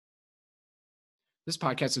This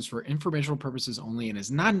podcast is for informational purposes only and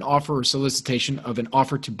is not an offer or solicitation of an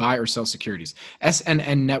offer to buy or sell securities.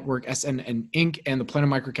 SNN Network, SNN Inc., and the Planet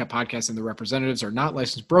Microcap Podcast and the representatives are not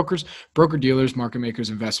licensed brokers, broker-dealers, market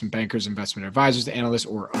makers, investment bankers, investment advisors, analysts,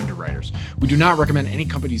 or underwriters. We do not recommend any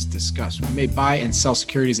companies discussed. We may buy and sell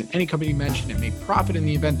securities in any company mentioned and may profit in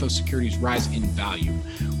the event those securities rise in value.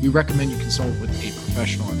 We recommend you consult with a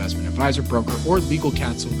professional investment advisor, broker, or legal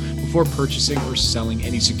counsel before purchasing or selling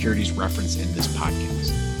any securities referenced in this podcast.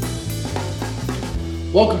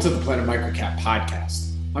 Welcome to the Planet Microcap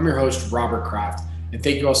Podcast. I'm your host, Robert Kraft, and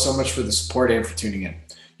thank you all so much for the support and for tuning in.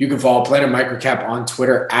 You can follow Planet Microcap on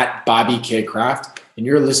Twitter at Bobby K. Kraft, and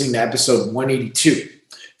you're listening to episode 182.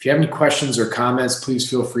 If you have any questions or comments, please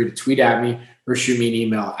feel free to tweet at me or shoot me an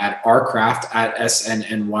email at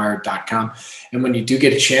rkraft@snnwire.com. And when you do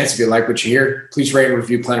get a chance, if you like what you hear, please rate and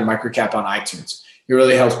review Planet Microcap on iTunes. It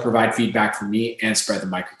really helps provide feedback for me and spread the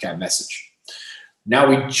microcap message. Now,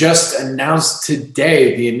 we just announced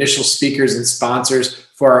today the initial speakers and sponsors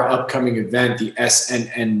for our upcoming event, the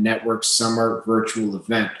SNN Network Summer Virtual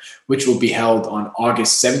Event, which will be held on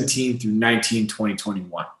August 17 through 19,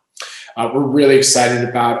 2021. We're really excited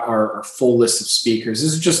about our full list of speakers.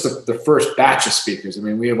 This is just the first batch of speakers. I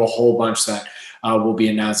mean, we have a whole bunch that we'll be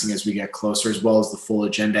announcing as we get closer, as well as the full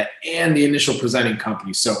agenda and the initial presenting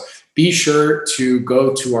companies. So be sure to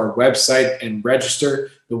go to our website and register.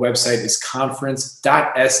 The website is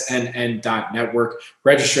conference.snn.network.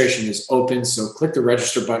 Registration is open, so click the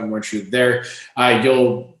register button once you're there.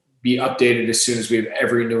 You'll be updated as soon as we have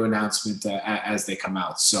every new announcement as they come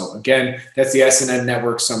out. So again, that's the SNN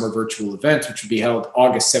Network Summer Virtual Event, which will be held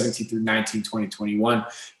August 17th through 19, 2021.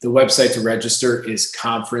 The website to register is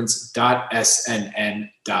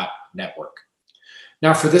conference.snn.network.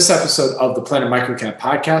 Now, for this episode of the Planet Microcap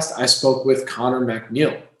Podcast, I spoke with Connor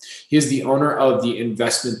MacNeil. He is the owner of the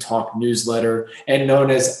Investment Talk newsletter and known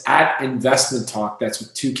as @Investment Talk, that's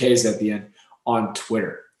with 2 Ks at the end, on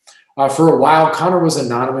Twitter. For a while, Connor was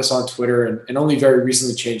anonymous on Twitter and only very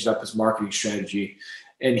recently changed up his marketing strategy.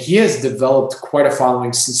 And he has developed quite a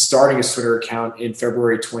following since starting his Twitter account in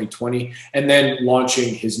February 2020 and then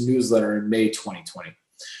launching his newsletter in May 2020.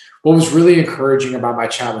 What was really encouraging about my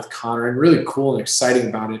chat with Connor and really cool and exciting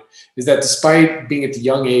about it is that despite being at the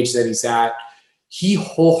young age that he's at, he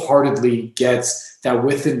wholeheartedly gets that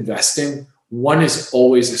with investing, one is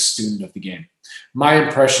always a student of the game. My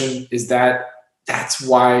impression is that that's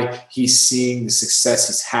why he's seeing the success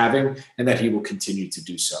he's having and that he will continue to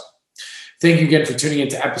do so. Thank you again for tuning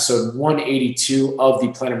into episode 182 of the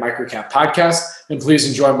Planet Microcap Podcast, and please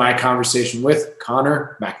enjoy my conversation with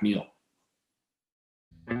Connor MacNeil.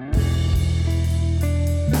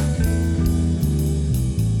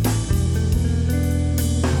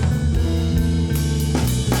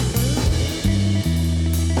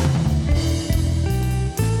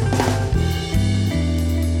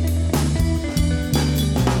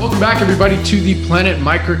 Welcome back, everybody, to the Planet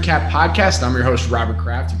Microcap Podcast. I'm your host, Robert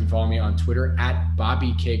Kraft. You can follow me on Twitter at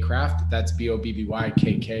Bobby K. Kraft. That's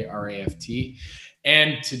BOBBYKKRAFT.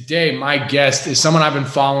 And today, my guest is someone I've been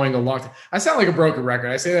following a long time. I sound like a broken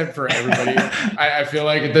record. I say that for everybody. I feel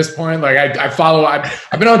like at this point, like I've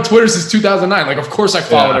been on Twitter since 2009. Like, of course, I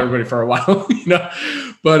followed everybody for a while, you know.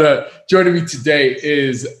 But joining me today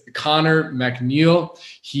is Connor MacNeil.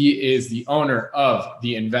 He is the owner of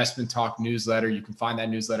the Investment Talk newsletter. You can find that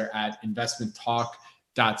newsletter at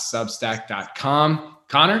investmenttalk.substack.com.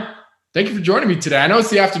 Connor, thank you for joining me today. I know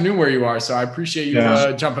it's the afternoon where you are, so I appreciate you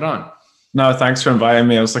jumping on. No, thanks for inviting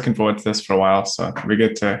me. I was looking forward to this for a while, so it'll be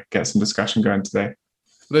good to get some discussion going today.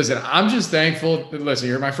 Listen, I'm just thankful. Listen,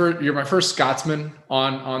 you're my first Scotsman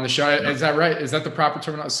on the show. Is that right? Is that the proper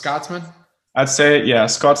terminology? Scotsman? I'd say, yeah,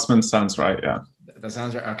 Scotsman sounds right. Yeah. That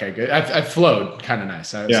sounds right. Okay, good. I flowed kind of nice.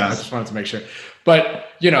 So I just wanted to make sure. But,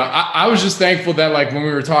 you know, I was just thankful that, like, when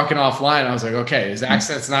we were talking offline, I was like, okay, his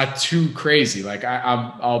accent's not too crazy. Like,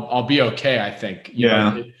 I'll be okay, I think.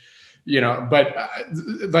 You know, but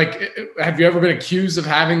like, have you ever been accused of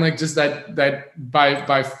having like just that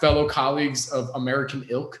by fellow colleagues of American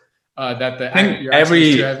ilk? I think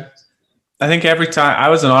every time I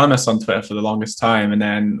was anonymous on Twitter for the longest time, and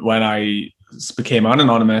then when I became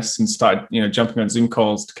unanonymous and started, you know, jumping on Zoom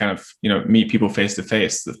calls to kind of, you know, meet people face to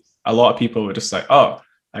face, a lot of people were just like, "Oh,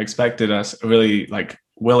 I expected us really like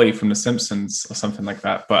Willie from The Simpsons or something like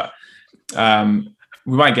that," but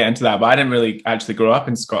we might get into that, but I didn't really actually grow up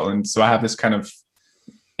in Scotland. So I have this kind of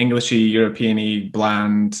Englishy, European-y,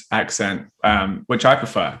 bland accent, which I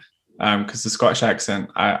prefer because the Scottish accent,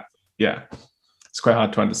 it's quite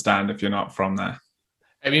hard to understand if you're not from there.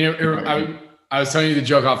 I mean, I was telling you the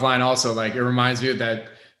joke offline also, like it reminds me of that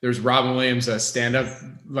there's Robin Williams, a stand-up,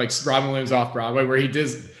 like Robin Williams off Broadway, where he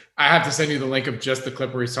does. I have to send you the link of just the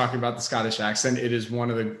clip where he's talking about the Scottish accent. It is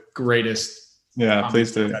one of the greatest. Yeah,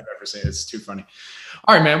 please do. I've ever seen. It's too funny.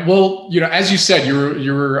 All right, man. Well, as you said,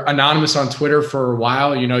 you were anonymous on Twitter for a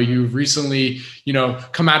while. You've recently,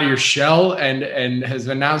 come out of your shell and has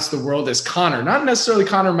announced the world as Connor, not necessarily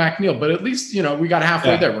Connor MacNeil, but at least, we got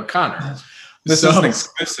halfway there. We're Connor. This is an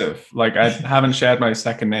exclusive. Like, I haven't shared my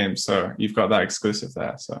second name, so you've got that exclusive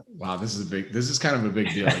there. So wow, this is kind of a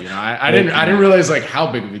big deal. I didn't realize like how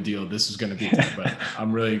big of a deal this was going to be, but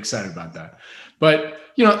I'm really excited about that. But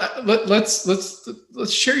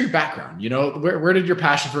let's share your background. Where did your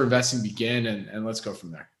passion for investing begin, and let's go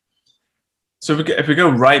from there. So if we go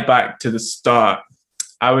right back to the start,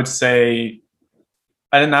 I would say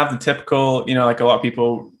I didn't have the typical, like a lot of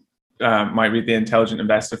people might read The Intelligent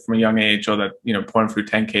Investor from a young age, or that, pouring through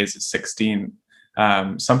 10Ks at 16.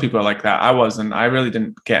 Some people are like that. I wasn't. I really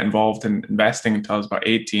didn't get involved in investing until I was about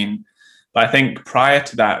 18. But I think prior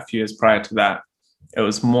to that, a few years prior to that, it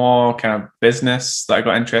was more kind of business that I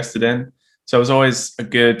got interested in. So I was always a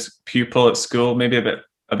good pupil at school, maybe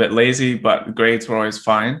a bit lazy, but the grades were always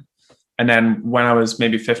fine. And then when I was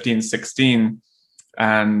maybe 15, 16,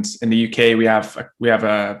 and in the UK, we have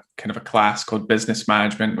a kind of a class called business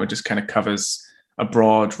management, which just kind of covers a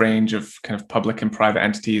broad range of kind of public and private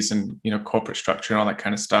entities and, corporate structure and all that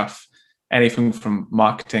kind of stuff, anything from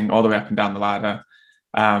marketing all the way up and down the ladder.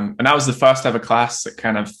 And that was the first ever class that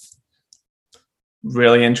kind of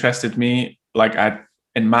really interested me. Like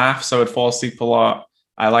in maths, I would fall asleep a lot.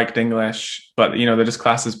 I liked English, but they're just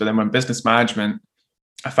classes. But then when business management,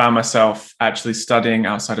 I found myself actually studying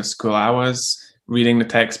outside of school hours, reading the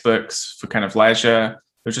textbooks for kind of leisure.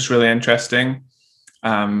 It was just really interesting.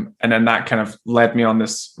 And then that kind of led me on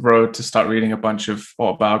this road to start reading a bunch of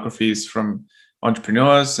autobiographies from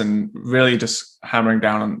entrepreneurs and really just hammering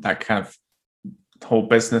down on that kind of whole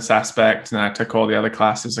business aspect. And I took all the other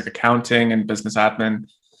classes like accounting and business admin.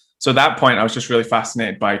 So at that point, I was just really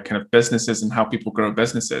fascinated by kind of businesses and how people grow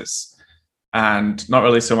businesses, and not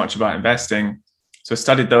really so much about investing. So I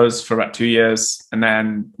studied those for about 2 years and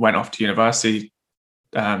then went off to university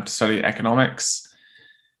to study economics.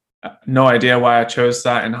 No idea why I chose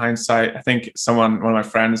that in hindsight. I think one of my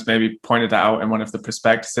friends maybe pointed that out in one of the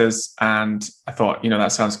prospectuses, and I thought,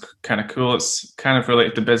 that sounds kind of cool. It's kind of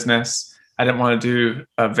related to business. I didn't want to do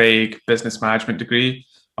a vague business management degree.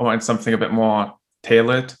 I wanted something a bit more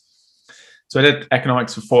tailored. So I did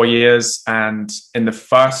economics for 4 years. And in the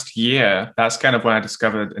first year, that's kind of when I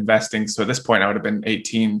discovered investing. So at this point, I would have been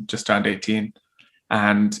 18, just turned 18.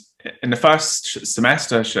 And in the first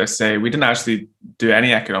semester, should I say, we didn't actually do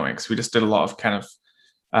any economics. We just did a lot of kind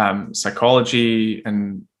of psychology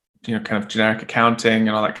and, kind of generic accounting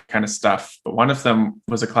and all that kind of stuff. But one of them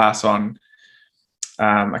was a class on,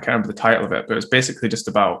 I can't remember the title of it, but it was basically just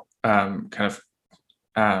about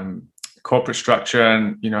corporate structure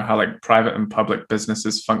and, how like private and public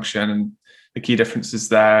businesses function and the key differences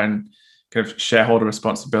there, and kind of shareholder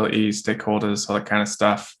responsibility, stakeholders, all that kind of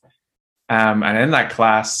stuff. And in that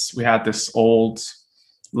class, we had this old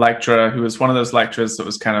lecturer who was one of those lecturers that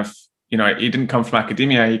was kind of, he didn't come from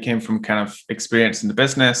academia. He came from kind of experience in the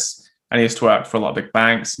business, and he used to work for a lot of big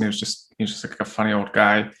banks. And he was just like a funny old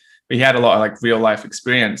guy. But he had a lot of like real life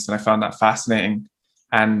experience, and I found that fascinating.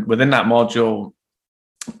 And within that module,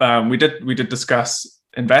 we did discuss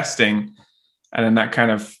investing, and then that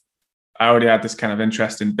kind of, I already had this kind of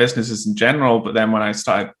interest in businesses in general. But then when I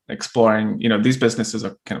started exploring, these businesses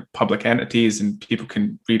are kind of public entities, and people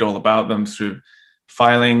can read all about them through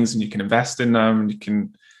filings, and you can invest in them, and you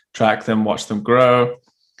can track them, watch them grow,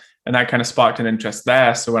 and that kind of sparked an interest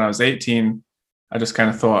there. So when I was 18, I just kind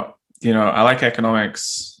of thought, I like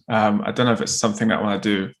economics. I don't know if it's something that I want to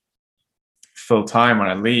do full time when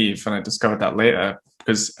I leave. And I discovered that later,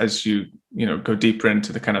 because as you go deeper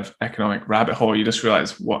into the kind of economic rabbit hole, you just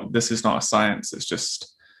realize this is not a science. It's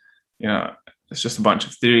just, it's just a bunch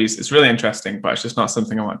of theories. It's really interesting, but it's just not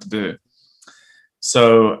something I want to do.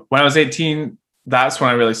 So when I was 18, that's when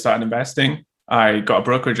I really started investing. I got a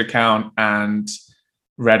brokerage account and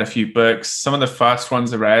read a few books. Some of the first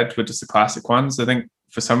ones I read were just the classic ones. I think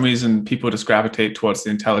for some reason, people just gravitate towards The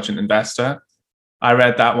Intelligent Investor. I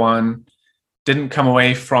read that one, didn't come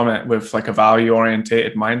away from it with like a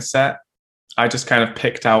value-orientated mindset. I just kind of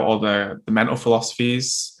picked out all the mental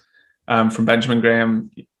philosophies from Benjamin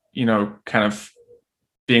Graham, kind of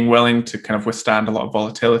being willing to kind of withstand a lot of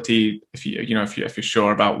volatility if you're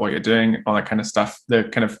sure about what you're doing, all that kind of stuff. The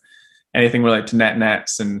kind of anything related to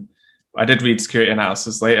nets. And I did read security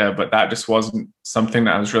analysis later, but that just wasn't something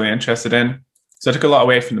that I was really interested in. So I took a lot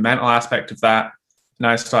away from the mental aspect of that. And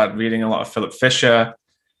I started reading a lot of Philip Fisher.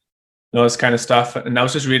 all this kind of stuff. And I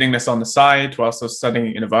was just reading this on the side whilst I was studying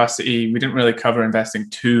at university. We didn't really cover investing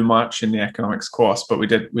too much in the economics course, but we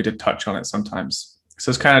did touch on it sometimes. So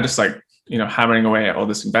it's kind of just like, hammering away at all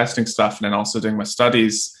this investing stuff and then also doing my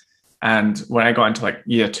studies. And when I got into like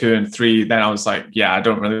year 2 and 3, then I was like, yeah, I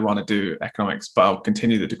don't really want to do economics, but I'll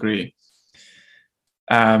continue the degree.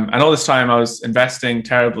 And all this time I was investing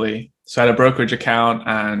terribly. So I had a brokerage account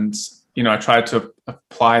and, I tried to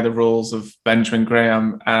apply the rules of Benjamin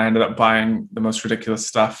Graham, and I ended up buying the most ridiculous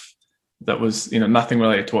stuff that was, nothing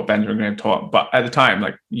related to what Benjamin Graham taught. But at the time,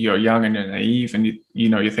 like, you're young and you're naive and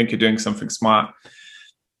you think you're doing something smart.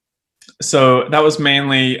 So that was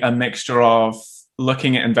mainly a mixture of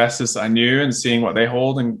looking at investors that I knew and seeing what they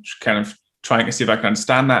hold and kind of trying to see if I can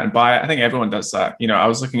understand that and buy it. I think everyone does that. I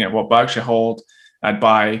was looking at what Berkshire hold. I'd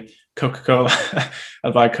buy Coca-Cola.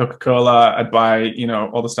 I'd buy Coca-Cola. I'd buy,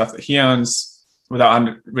 all the stuff that he owns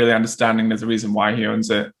without really understanding there's a reason why he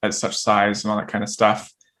owns it at such size and all that kind of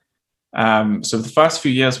stuff. So the first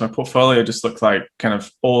few years, my portfolio just looked like kind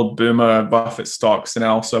of old boomer Buffett stocks, and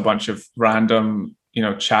also a bunch of random,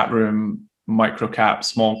 chat room, micro cap,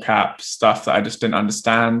 small cap stuff that I just didn't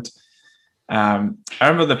understand. I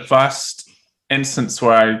remember the first instance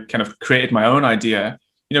where I kind of created my own idea,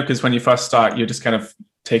 because when you first start, you're just kind of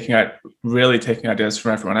taking ideas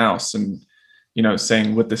from everyone else and,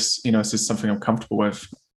 saying, would this, is this something I'm comfortable with?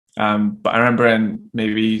 But I remember in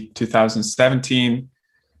maybe 2017,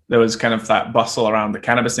 there was kind of that bustle around the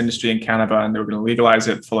cannabis industry in Canada, and they were going to legalize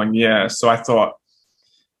it the following year. So I thought,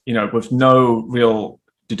 with no real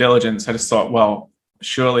due diligence, I just thought, well,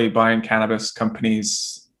 surely buying cannabis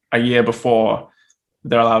companies a year before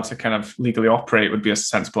they're allowed to kind of legally operate would be a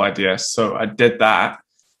sensible idea. So I did that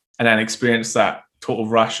and then experienced that total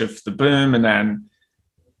rush of the boom. And then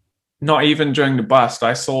not even during the bust,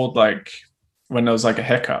 I sold like when there was like a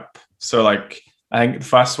hiccup. So like, I think the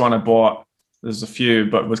first one I bought, there's a few,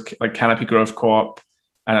 but was like Canopy Growth Corp,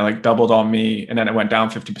 and it like doubled on me, and then it went down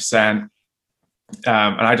 50%.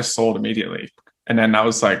 And I just sold immediately. And then that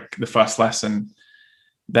was like the first lesson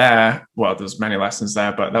there. Well, there's many lessons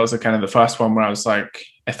there, but that was kind of the first one where I was like,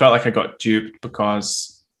 I felt like I got duped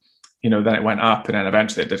because, then it went up and then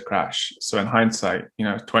eventually it did crash. So in hindsight,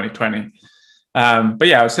 2020. But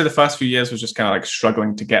yeah, I would say the first few years was just kind of like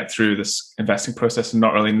struggling to get through this investing process and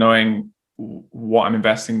not really knowing what I'm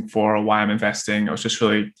investing for or why I'm investing. I was just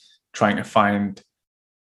really trying to find,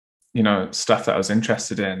 stuff that I was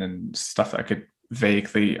interested in and stuff that I could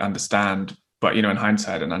vaguely understand. But, in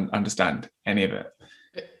hindsight, I didn't understand any of it.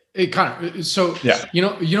 It kind of, so, yeah.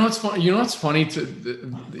 What's funny, what's funny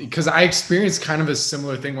because I experienced kind of a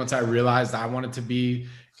similar thing once I realized I wanted to be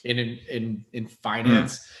in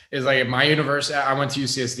finance. Is like at my university, I went to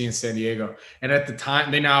UCSD in San Diego. And at the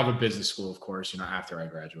time, they now have a business school, of course, after I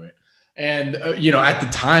graduate. And, at the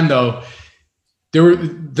time though,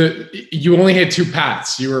 you only had 2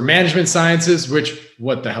 paths. You were management sciences, which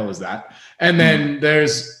what the hell is that? And then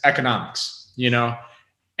there's economics,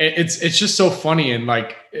 It's just so funny. And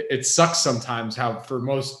like, it sucks sometimes how for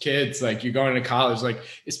most kids, like you go into college, like,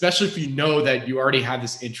 especially if you know that you already have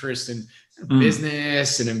this interest in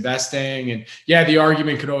business and investing. And yeah, the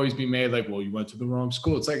argument could always be made like, well, you went to the wrong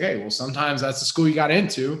school. It's like, hey, well, sometimes that's the school you got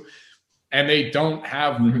into and they don't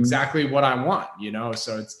have exactly what I want,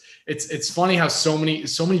 So it's funny how so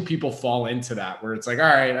many people fall into that where it's like, all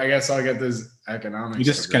right, I guess I'll get this economics. You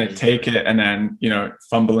just kind of take it and then,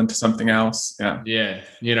 fumble into something else. Yeah.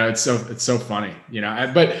 Yeah. It's so funny,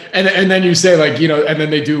 but, and then you say like, and then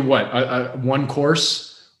they do what, one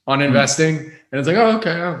course on investing and it's like, oh,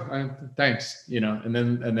 okay. Thanks. And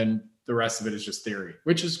then the rest of it is just theory,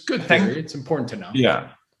 which is good theory. It's important to know.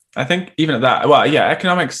 Yeah. I think even at that, well, yeah,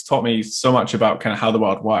 economics taught me so much about kind of how the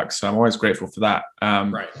world works. So I'm always grateful for that.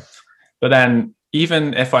 Right. But then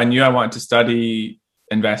even if I knew I wanted to study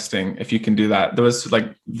investing, if you can do that, there was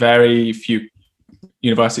like very few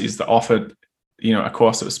universities that offered, a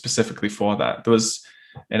course that was specifically for that. There was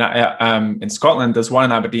in Scotland, there's one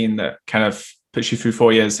in Aberdeen that kind of puts you through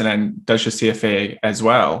 4 years and then does your CFA as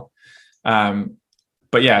well.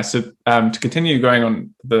 But yeah, so to continue going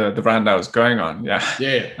on the rant I was going on,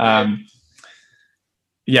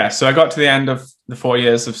 so I got to the end of the 4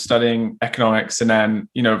 years of studying economics and then,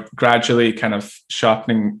 gradually kind of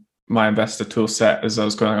sharpening my investor tool set as I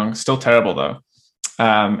was going on. Still terrible though.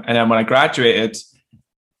 And then when I graduated,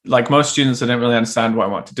 like most students, I didn't really understand what I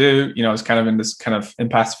want to do. I was kind of in this kind of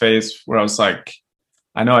impasse phase where I was like,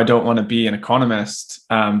 I know I don't want to be an economist,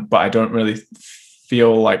 but I don't really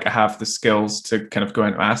feel like I have the skills to kind of go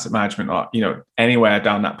into asset management or, anywhere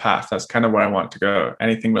down that path. That's kind of where I want to go,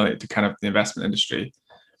 anything related to kind of the investment industry.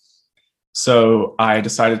 So I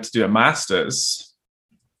decided to do a master's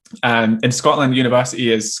And in Scotland,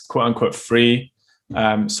 university is quote unquote free.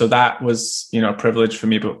 So that was, a privilege for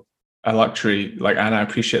me, but a luxury. And I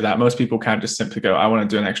appreciate that. Most people can't just simply go, I want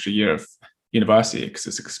to do an extra year of university because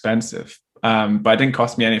it's expensive. But it didn't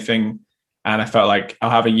cost me anything. And I felt like I'll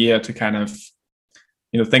have a year to kind of,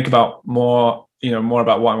 think about more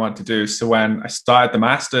about what I want to do. So when I started the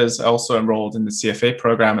master's, I also enrolled in the CFA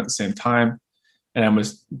program at the same time, and I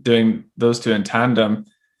was doing those two in tandem.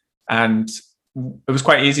 And it was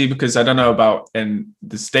quite easy because I don't know about in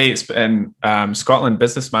the States, but in Scotland,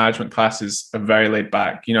 business management classes are very laid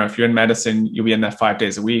back. If you're in medicine, you'll be in there 5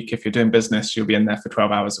 days a week. If you're doing business, you'll be in there for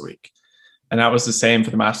 12 hours a week. And that was the same for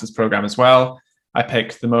the master's program as well. I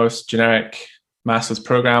picked the most generic master's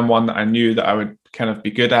program, one that I knew that I would kind of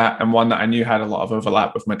be good at, and one that I knew had a lot of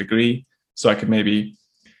overlap with my degree. So I could maybe,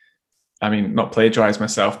 not plagiarize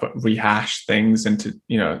myself, but rehash things into,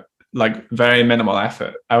 very minimal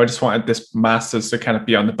effort. I just wanted this master's to kind of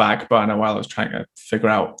be on the back burner while I was trying to figure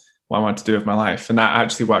out what I wanted to do with my life. And that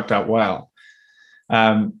actually worked out well.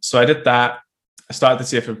 So I did that. I started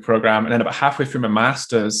the CFA program, and then about halfway through my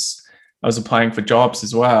master's, I was applying for jobs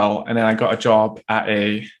as well. And then I got a job at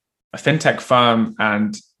a fintech firm,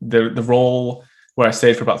 and the role where I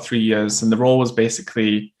stayed for about 3 years. And the role was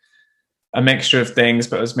basically a mixture of things,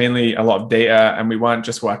 but it was mainly a lot of data. And we weren't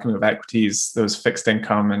just working with equities. There was fixed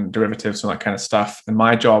income and derivatives and that kind of stuff. And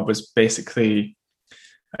my job was basically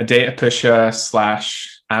a data pusher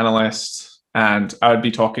 / analyst. And I would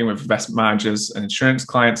be talking with investment managers and insurance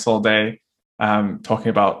clients all day, talking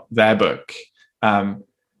about their book.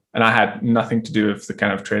 And I had nothing to do with the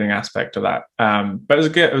kind of trading aspect of that. But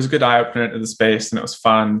it was a good eye opener into the space, and it was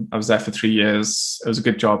fun. I was there for 3 years. It was a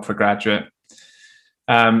good job for a graduate.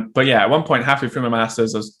 But yeah, at one point, halfway through my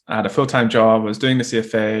master's, I had a full-time job. I was doing the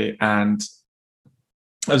CFA, and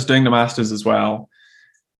I was doing the master's as well.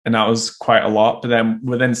 And that was quite a lot. But then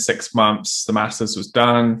within 6 months, the master's was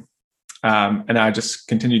done. And I just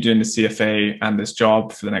continued doing the CFA and this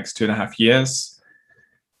job for the next 2.5 years.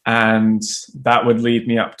 And that would lead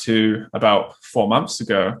me up to about 4 months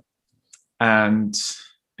ago. And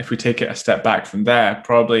if we take it a step back from there,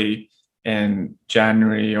 probably in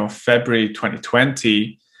January or February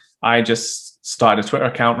 2020, I just started a Twitter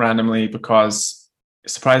account randomly because,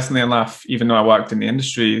 surprisingly enough, even though I worked in the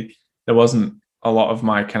industry, there wasn't a lot of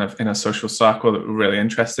my kind of inner social circle that were really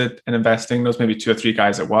interested in investing. There was maybe 2 or 3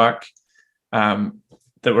 guys at work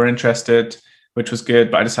that were interested, which was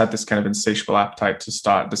good. But I just had this kind of insatiable appetite to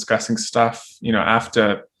start discussing stuff.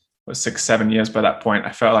 After 6-7 years by that point,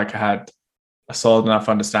 I felt like I had a solid enough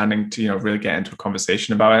understanding to, really get into a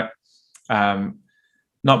conversation about it.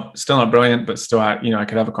 Still not brilliant, but still, I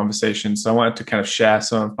could have a conversation. So I wanted to kind of share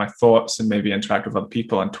some of my thoughts and maybe interact with other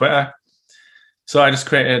people on Twitter. So I just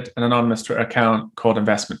created an anonymous Twitter account called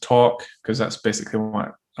Investment Talk, because that's basically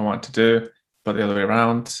what I want to do, but the other way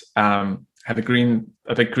around. Had a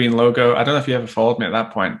big green logo. I don't know if you ever followed me at that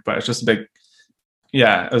point, but it's just it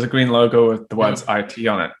was a green logo with the words IT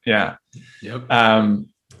on it. Yeah. Yep. And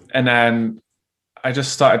then I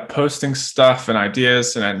just started posting stuff and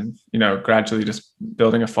ideas, and then, gradually just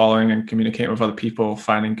building a following and communicating with other people,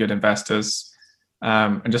 finding good investors,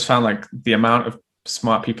 and just found like the amount of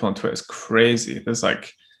smart people on Twitter is crazy. There's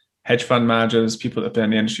like hedge fund managers, people that have been in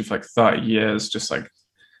the industry for like 30 years, just like,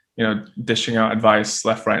 dishing out advice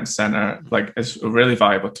left, right, and center. Like, it's a really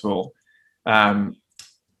valuable tool. And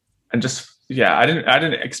just, I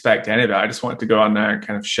didn't expect any of it. I just wanted to go on there and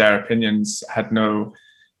kind of share opinions. I had no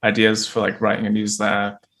ideas for like writing a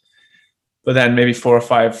newsletter. But then maybe 4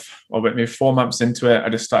 months into it, I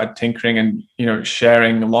just started tinkering and,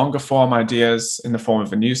 sharing longer form ideas in the form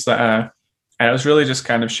of a newsletter. And it was really just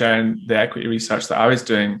kind of sharing the equity research that I was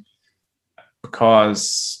doing,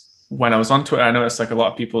 because when I was on Twitter, I noticed like a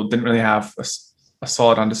lot of people didn't really have a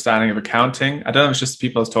solid understanding of accounting. I don't know if it's just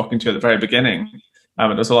people I was talking to at the very beginning,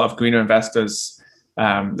 but there's a lot of greener investors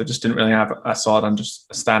that just didn't really have a solid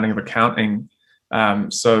understanding of accounting.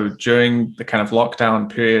 So during the kind of lockdown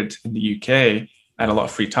period in the UK, I had a lot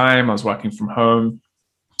of free time. I was working from home.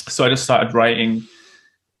 So I just started writing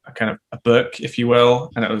a book, if you will.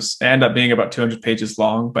 And it ended up being about 200 pages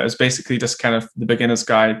long, but it was basically just kind of the beginner's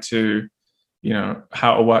guide to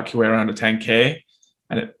how to work your way around a 10K.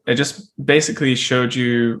 And it just basically showed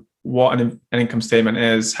you what an income statement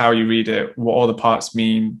is, how you read it, what all the parts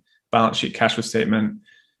mean, balance sheet, cash flow statement.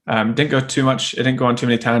 Didn't go too much. It didn't go on too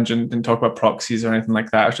many tangents, didn't talk about proxies or anything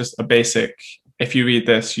like that. It was just a basic, if you read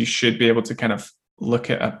this, you should be able to kind of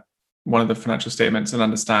look at one of the financial statements and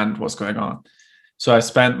understand what's going on. So I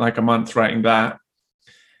spent like a month writing that,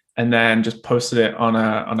 and then just posted it on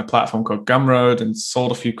a platform called Gumroad and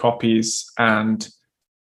sold a few copies. And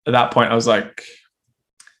at that point, I was like,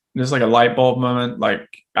 there's like a light bulb moment. Like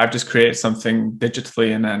I've just created something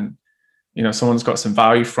digitally, and then someone's got some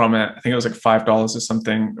value from it. I think it was like $5 or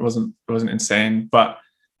something. It wasn't insane, but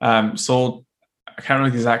sold. I can't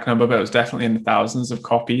remember the exact number, but it was definitely in the thousands of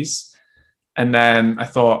copies. And then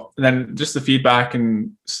then just the feedback,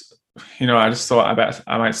 and I just thought I bet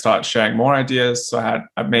I might start sharing more ideas. So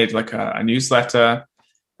I made like a newsletter,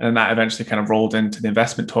 and that eventually kind of rolled into the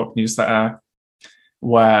Investment Talk newsletter,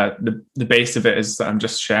 where the base of it is that I'm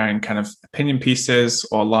just sharing kind of opinion pieces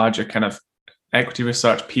or larger kind of equity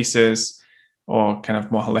research pieces or kind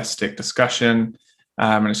of more holistic discussion.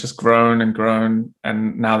 And it's just grown and grown.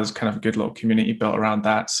 And now there's kind of a good little community built around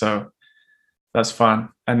that. So that's fun.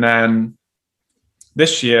 And then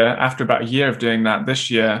this year, after about a year of doing that,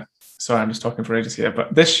 sorry, I'm just talking for ages here,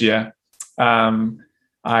 but this year, someone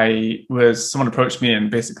approached me and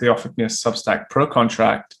basically offered me a Substack Pro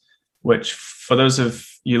contract, which for those of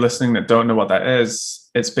you listening that don't know what that is,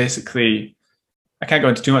 it's basically, I can't go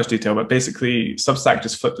into too much detail, but basically Substack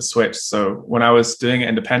just flipped the switch. So when I was doing it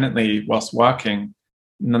independently whilst working,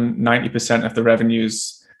 90% of the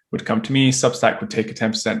revenues would come to me. Substack would take a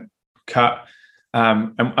 10% cut.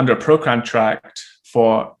 And under a pro contract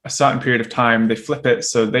for a certain period of time, they flip it.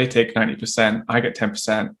 So they take 90%, I get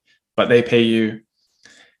 10%, but they pay you,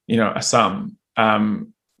 a sum, for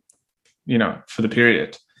the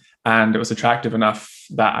period. And it was attractive enough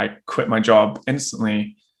that I quit my job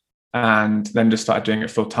instantly and then just started doing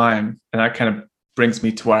it full time. And that kind of brings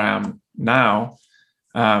me to where I am now.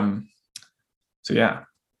 So yeah.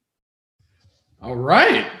 All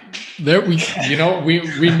right. There we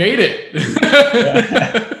made it.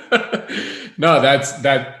 No,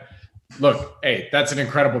 look, hey, that's an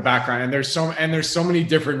incredible background. And there's so many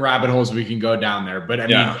different rabbit holes we can go down there. But I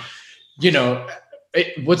mean,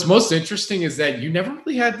 what's most interesting is that you never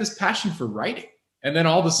really had this passion for writing. And then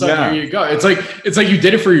all of a sudden, here you go. It's like you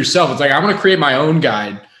did it for yourself. It's like, I'm going to create my own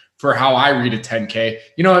guide for how I read a 10K.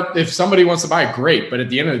 If somebody wants to buy it, great. But at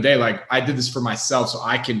the end of the day, like, I did this for myself so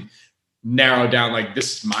I can narrow down, like,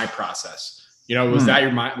 this is my process. Was that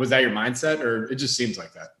your mindset, or it just seems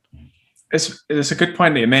like that? It's a good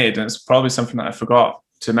point that you made. And it's probably something that I forgot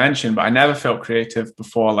to mention, but I never felt creative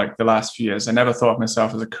before, like the last few years. I never thought of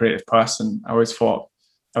myself as a creative person. I always thought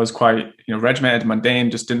I was quite, regimented,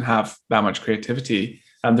 mundane, just didn't have that much creativity.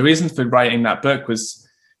 And the reason for writing that book was,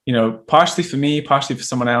 partially for me, partially for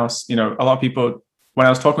someone else. A lot of people, when I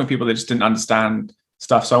was talking with people, they just didn't understand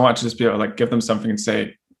stuff. So I wanted to just be able to, like, give them something and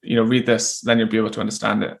say, read this, then you'll be able to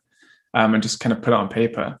understand it, and just kind of put it on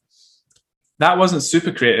paper. That wasn't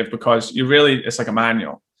super creative because it's like a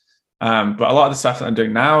manual. But a lot of the stuff that I'm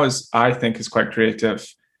doing now I think is quite creative.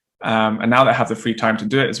 And now that I have the free time to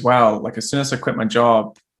do it as well, like as soon as I quit my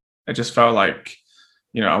job, it just felt like,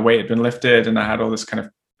 a weight had been lifted and I had all this kind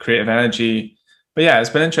of creative energy. But yeah, it's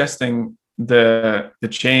been interesting, the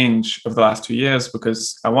change of the last 2 years,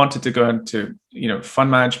 because I wanted to go into,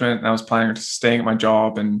 fund management, and I was planning on staying at my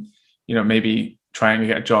job and, maybe trying to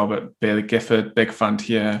get a job at Baillie Gifford, big fund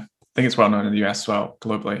here. I think it's well known in the US as well,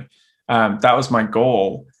 globally. That was my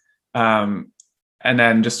goal. And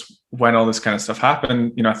then just when all this kind of stuff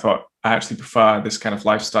happened, I thought I actually prefer this kind of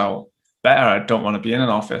lifestyle better. I don't want to be in an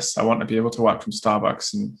office. I want to be able to work from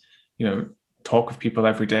Starbucks and, talk with people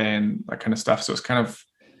every day and that kind of stuff. So it's kind of,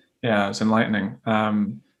 it's enlightening.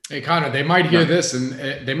 Hey, Connor, they might hear this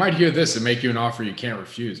and make you an offer you can't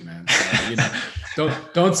refuse, man. So,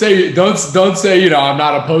 don't say, I'm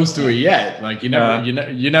not opposed to it yet. Like, you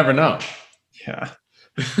never know. Yeah.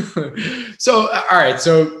 So, all right.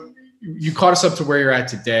 So you caught us up to where you're at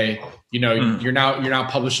today. You're now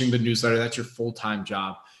publishing the newsletter. That's your full-time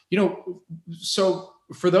job. So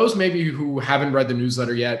for those maybe who haven't read the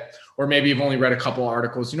newsletter yet, or maybe you've only read a couple of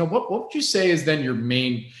articles, what would you say is then your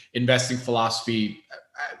main investing philosophy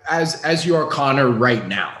as you are, Connor, right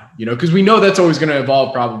now? Because we know that's always going to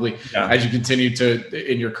evolve probably as you continue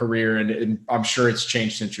in your career, and I'm sure it's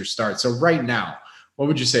changed since your start. So right now, what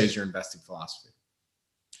would you say is your investing philosophy?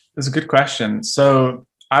 That's a good question. So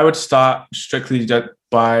I would start strictly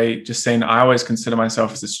by just saying I always consider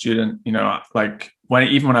myself as a student. Like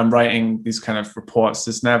even when I'm writing these kind of reports,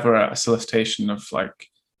 there's never a solicitation of like,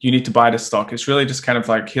 you need to buy this stock. It's really just kind of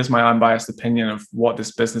like, here's my unbiased opinion of what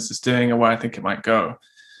this business is doing and where I think it might go.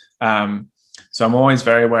 So I'm always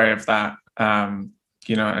very aware of that, and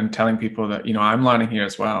telling people that, I'm learning here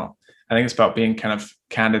as well. I think it's about being kind of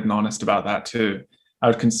candid and honest about that too. I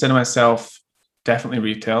would consider myself definitely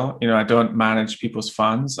retail. I don't manage people's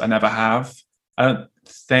funds. I never have. I don't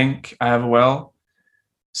think I ever will.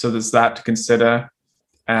 So there's that to consider.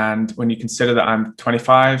 And when you consider that I'm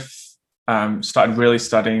 25, Started really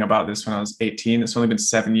studying about this when I was 18. It's only been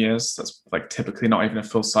 7 years. That's like typically not even a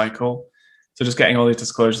full cycle. So just getting all these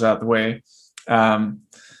disclosures out of the way.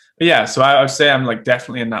 But yeah, so I would say I'm like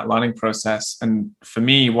definitely in that learning process. And for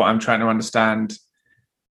me, what I'm trying to understand,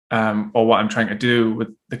 or what I'm trying to do with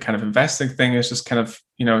the kind of investing thing is just kind of,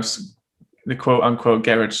 the quote unquote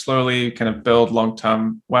get rich slowly, kind of build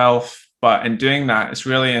long-term wealth. But in doing that, it's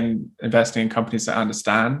really in investing in companies that I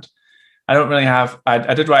understand. I don't really have,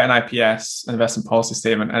 I did write an IPS, an investment policy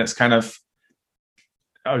statement, and it's kind of,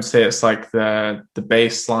 I would say it's like the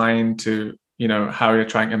baseline to, how you're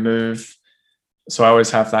trying to move. So I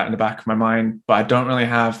always have that in the back of my mind, but I don't really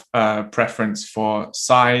have a preference for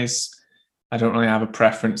size. I don't really have a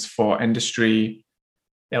preference for industry.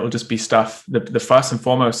 It will just be stuff. The first and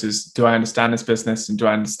foremost is, do I understand this business, and do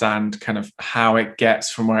I understand kind of how it gets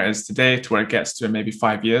from where it is today to where it gets to in maybe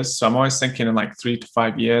 5 years? So I'm always thinking in like 3 to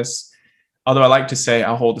 5 years. Although I like to say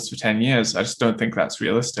I'll hold this for 10 years, I just don't think that's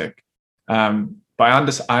realistic. But I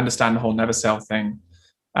understand the whole never sell thing,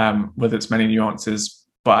 with its many nuances,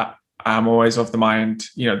 but I'm always of the mind,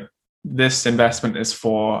 this investment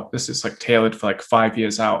this is like tailored for like 5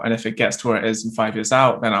 years out. And if it gets to where it is in 5 years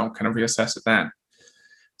out, then I'll kind of reassess it then.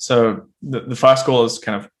 So the first goal is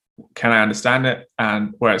kind of, can I understand it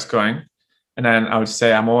and where it's going? And then I would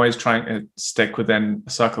say I'm always trying to stick within a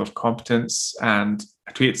circle of competence. And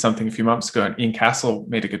I tweeted something a few months ago, and Ian Castle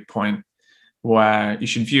made a good point, where you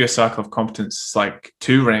should view a circle of competence like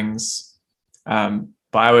 2 rings. But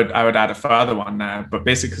I would add a further one there. But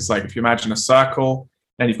basically, it's like if you imagine a circle,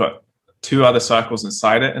 then you've got 2 other circles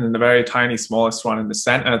inside it, and then the very tiny smallest one in the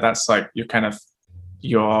center, that's like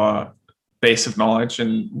your base of knowledge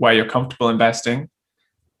and where you're comfortable investing.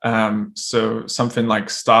 So something like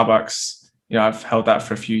Starbucks, I've held that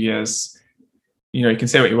for a few years. You can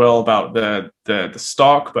say what you will about the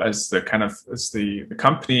stock, but as the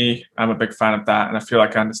company, I'm a big fan of that, and I feel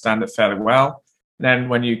like I understand it fairly well. And then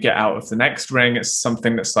when you get out of the next ring, it's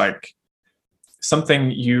something that's like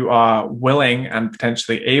something you are willing and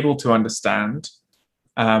potentially able to understand,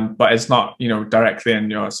 but it's not, directly in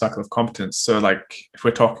your circle of competence. So like if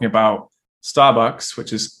we're talking about Starbucks,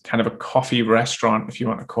 which is kind of a coffee restaurant, if you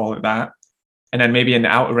want to call it that, and then maybe in the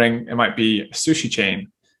outer ring, it might be a sushi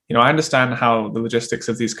chain. I understand how the logistics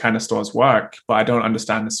of these kind of stores work, but I don't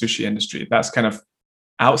understand the sushi industry. That's kind of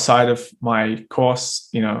outside of my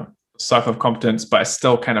course, circle of competence, but it's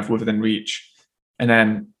still kind of within reach. And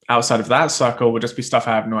then outside of that circle would just be stuff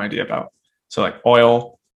I have no idea about. So like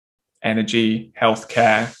oil, energy,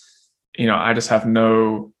 healthcare, I just have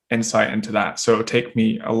no insight into that. So it would take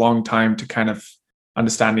me a long time to kind of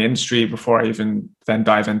understand the industry before I even then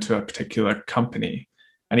dive into a particular company.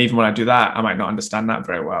 And even when I do that, I might not understand that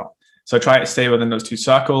very well. So I try to stay within those 2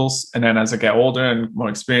 circles. And then as I get older and more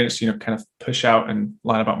experienced, kind of push out and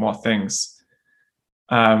learn about more things.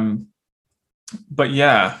 But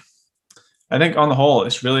yeah, I think on the whole,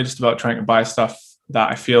 it's really just about trying to buy stuff that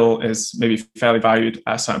I feel is maybe fairly valued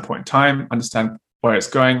at a certain point in time, understand where it's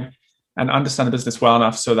going, and understand the business well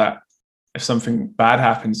enough so that if something bad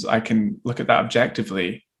happens, I can look at that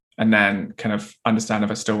objectively and then kind of understand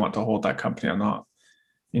if I still want to hold that company or not.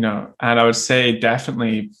 And I would say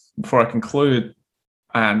definitely, before I conclude,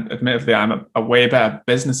 and admittedly, I'm a way better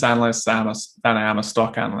business analyst than I am a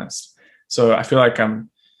stock analyst. So I feel like I'm,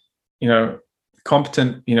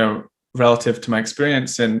 competent, relative to my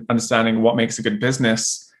experience in understanding what makes a good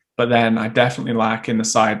business. But then I definitely lack in the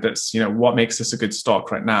side that's, what makes this a good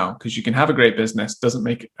stock right now? Because you can have a great business, doesn't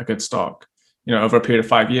make it a good stock. Over a period of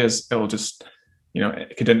 5 years, it will just,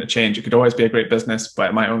 it could interchange. It could always be a great business, but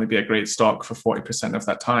it might only be a great stock for 40% of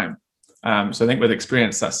that time. So I think with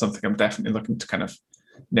experience, that's something I'm definitely looking to kind of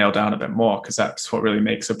nail down a bit more, because that's what really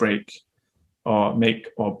makes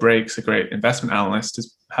or breaks a great investment analyst,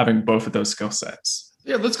 is having both of those skill sets.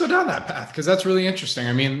 Yeah, let's go down that path, because that's really interesting.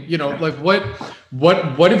 I mean, like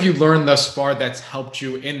what have you learned thus far that's helped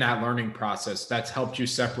you in that learning process, that's helped you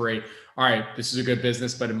separate, all right, this is a good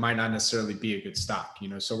business, but it might not necessarily be a good stock,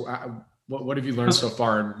 So what have you learned so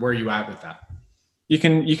far, and where are you at with that? You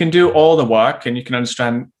can do all the work, and you can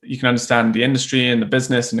understand the industry and the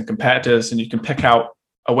business and the competitors, and you can pick out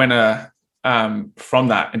a winner from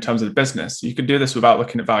that in terms of the business. You could do this without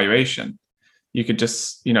looking at valuation. You could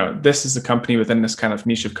just, this is a company within this kind of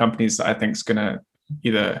niche of companies that I think is going to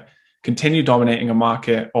either continue dominating a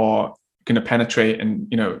market or going to penetrate and,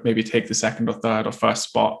 maybe take the second or third or first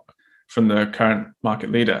spot from the current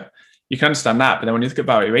market leader. You can understand that. But then when you look at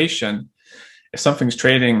valuation, if something's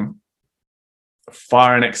trading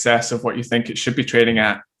far in excess of what you think it should be trading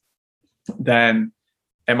at, then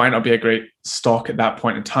it might not be a great stock at that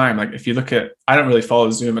point in time. Like if you look at, I don't really follow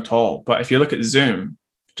Zoom at all, but if you look at Zoom,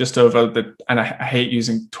 just over and I hate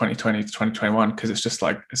using 2020 to 2021 because it's just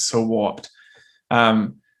like, it's so warped.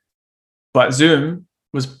 But Zoom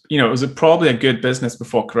was, it was probably a good business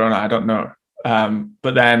before Corona. I don't know.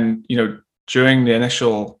 But then, during the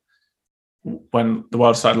initial, when the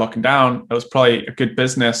world started locking down, it was probably a good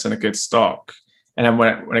business and a good stock. And then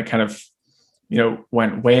when it kind of,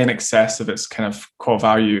 went way in excess of its kind of core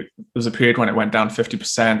value, there was a period when it went down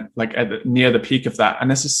 50%, like near the peak of that. And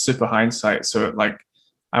this is super hindsight. So like,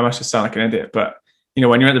 I must just sound like an idiot, but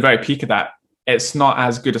when you're at the very peak of that, it's not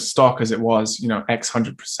as good a stock as it was, X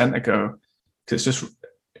 100% ago. Because it's just,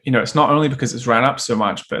 it's not only because it's ran up so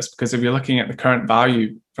much, but it's because if you're looking at the current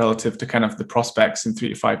value relative to kind of the prospects in 3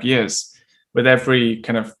 to 5 years, with every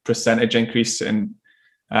kind of percentage increase in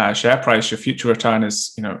share price, your future return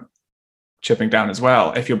is, chipping down as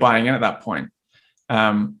well if you're buying in at that point.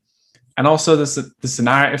 And also there's a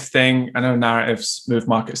narrative thing. I know narratives move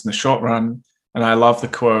markets in the short run. And I love the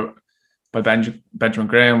quote by Benjamin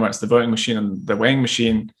Graham, where it's the voting machine and the weighing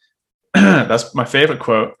machine. That's my favorite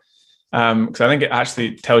quote, because I think it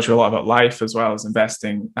actually tells you a lot about life as well as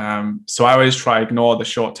investing. So I always try to ignore the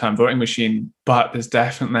short-term voting machine, but there's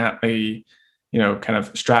definitely, kind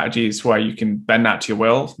of strategies where you can bend that to your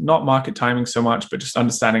will, not market timing so much, but just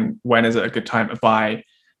understanding when is it a good time to buy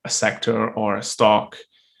a sector or a stock.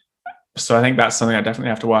 So I think that's something I definitely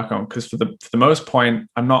have to work on, because for the most point,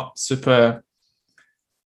 I'm not super,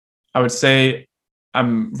 I would say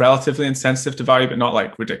I'm relatively insensitive to value, but not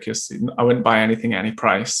like ridiculously. I wouldn't buy anything at any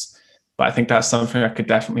price. But I think that's something I could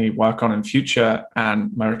definitely work on in future,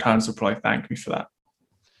 and my returns will probably thank me for that.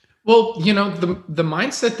 Well, the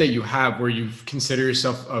mindset that you have where you consider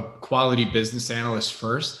yourself a quality business analyst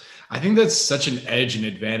first, I think that's such an edge and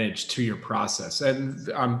advantage to your process. And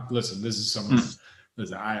listen, this is someone,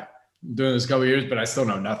 I'm doing this a couple of years, but I still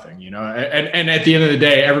know nothing, and at the end of the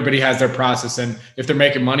day, everybody has their process. And if they're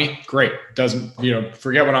making money, great. Doesn't,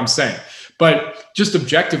 forget what I'm saying. But just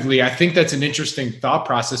objectively, I think that's an interesting thought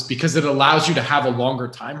process because it allows you to have a longer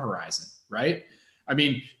time horizon, right? I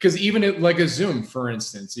mean, because even like a Zoom, for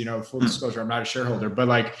instance, full disclosure, I'm not a shareholder, but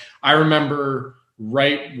like I remember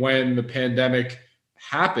right when the pandemic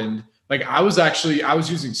happened, like I was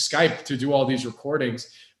using Skype to do all these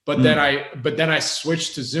recordings, but then I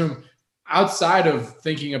switched to Zoom outside of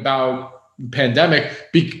thinking about pandemic,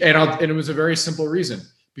 and it was a very simple reason.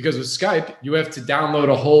 Because with Skype, you have to download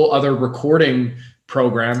a whole other recording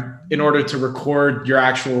program in order to record your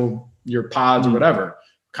pods or whatever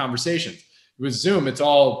conversations. With Zoom, it's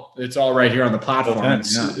all right here on the platform.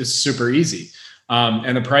 It's super easy,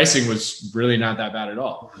 and the pricing was really not that bad at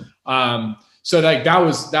all. So like that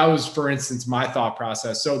was for instance my thought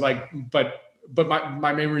process. So like, but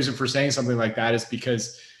my main reason for saying something like that is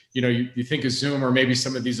because you think of Zoom or maybe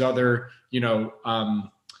some of these other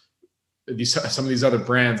some of these other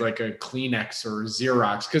brands like a Kleenex or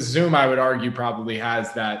Xerox, because Zoom, I would argue, probably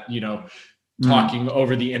has that, talking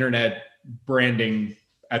over the internet branding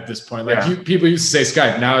at this point. Like people used to say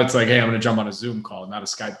Skype. Now it's like, hey, I'm going to jump on a Zoom call, not a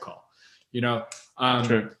Skype call,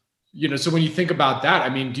 True. So when you think about that, I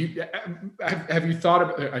mean, have you thought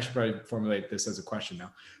of, I should probably formulate this as a question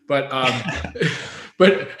now, but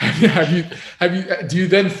do you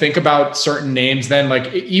then think about certain names then,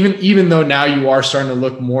 like even though now you are starting to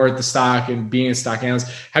look more at the stock and being a stock analyst,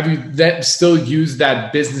 have you then still used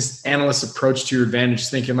that business analyst approach to your advantage,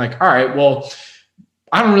 thinking like, all right, well,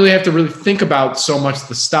 I don't really have to think about so much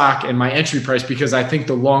the stock and my entry price, because I think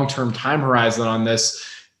the long-term time horizon on this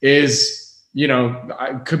is,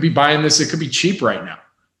 I could be buying this. It could be cheap right now.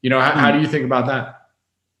 How do you think about that?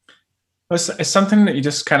 It's something that you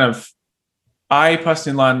just kind of, I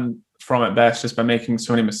personally learn from it best just by making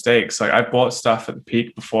so many mistakes. Like I bought stuff at the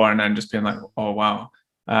peak before and then just being like, oh, wow.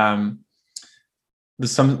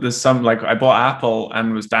 There's some like I bought Apple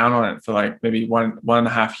and was down on it for like maybe one and a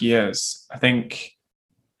half years. I think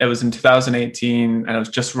it was in 2018 and it was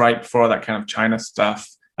just right before that kind of China stuff.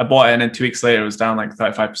 I bought it and then 2 weeks later it was down like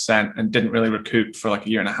 35% and didn't really recoup for like a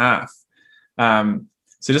year and a half.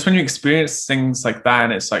 So just when you experience things like that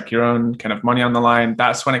and it's like your own kind of money on the line,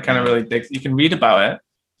 that's when it kind of really digs. You can read about it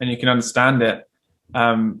and you can understand it.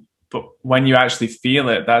 But when you actually feel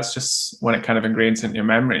it, that's just when it kind of ingrains into your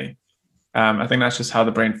memory. I think that's just how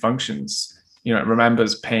the brain functions. It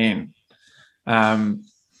remembers pain. And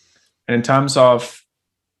in terms of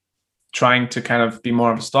trying to kind of be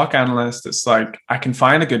more of a stock analyst, it's like I can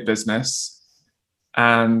find a good business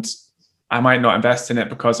and I might not invest in it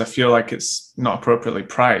because I feel like it's not appropriately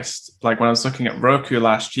priced. Like when I was looking at Roku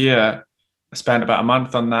last year, I spent about a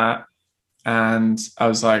month on that and I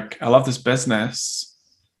was like, I love this business,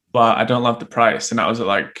 but I don't love the price. And that was at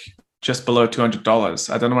like just below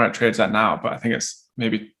 $200. I don't know where it trades at now, but I think it's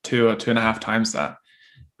maybe 2 or 2.5 times that.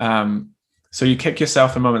 So you kick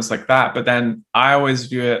yourself in moments like that. But then I always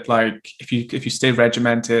view it like if you stay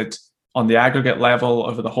regimented on the aggregate level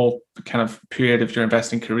over the whole kind of period of your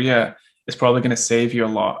investing career, it's probably going to save you a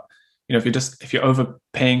lot. You know, if you're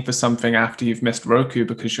overpaying for something after you've missed Roku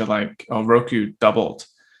because you're like, oh, Roku doubled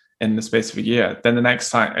in the space of a year, then the next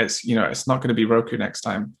time it's not going to be Roku next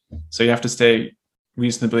time. So you have to stay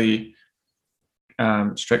reasonably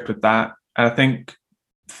strict with that. And I think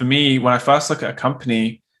for me, when I first look at a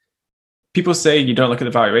company, people say you don't look at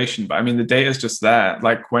the valuation, but I mean, the data is just there.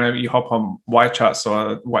 Like whenever you hop on Wirecharts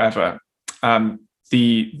or whatever,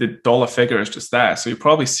 the dollar figure is just there. So you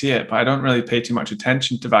probably see it, but I don't really pay too much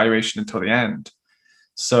attention to valuation until the end.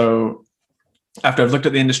 So after I've looked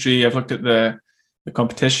at the industry, I've looked at the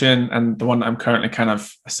competition, and the one that I'm currently kind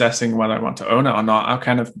of assessing whether I want to own it or not, I'll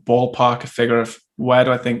kind of ballpark a figure of where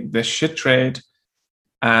do I think this should trade.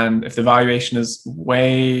 And if the valuation is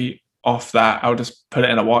way off that, I'll just put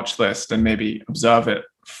it in a watch list and maybe observe it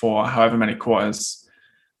for however many quarters,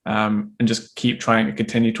 and just keep trying to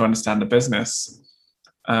continue to understand the business.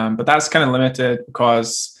 But that's kind of limited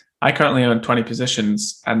because I currently own 20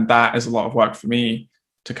 positions, and that is a lot of work for me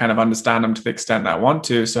to kind of understand them to the extent that I want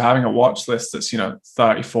to. So having a watch list that's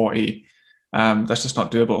 30, 40, that's just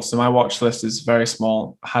not doable. So my watch list is very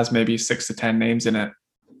small, has maybe 6 to 10 names in it.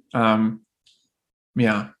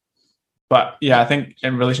 But I think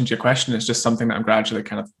in relation to your question, it's just something that I'm gradually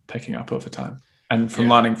kind of picking up over time, and from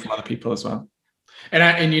learning from other people as well. And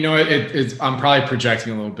I'm probably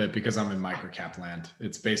projecting a little bit because I'm in microcap land.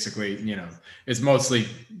 It's basically, it's mostly,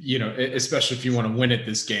 especially if you want to win at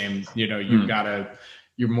this game,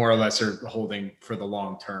 you're more or less are holding for the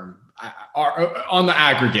long term on the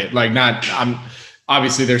aggregate. Like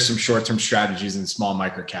obviously there's some short-term strategies in small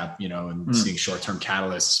microcap, and seeing short-term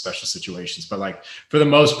catalysts, special situations. But like for the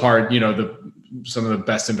most part, some of the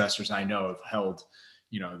best investors I know have held,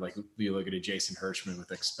 like you look at Jason Hirschman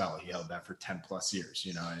with Expel, he held that for 10 plus years,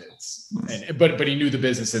 but he knew the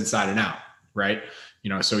business inside and out. Right.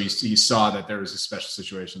 So you saw that there was a special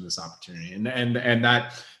situation, this opportunity, and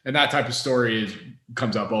that type of story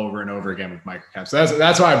comes up over and over again with microcaps. So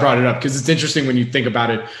that's why I brought it up, because it's interesting when you think about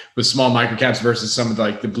it with small microcaps versus some of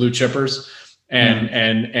the blue chippers,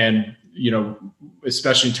 and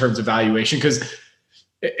especially in terms of valuation, because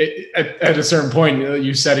at a certain point,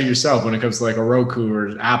 you said it yourself, when it comes to like a Roku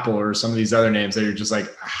or Apple or some of these other names that you're just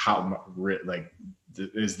like,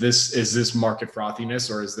 is this market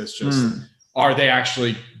frothiness, or is this just are they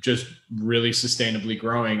actually just really sustainably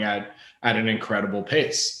growing at an incredible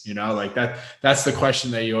pace? Like that's the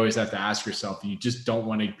question that you always have to ask yourself. You just don't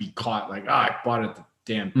want to be caught like, I bought it at the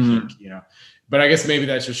damn peak, but I guess maybe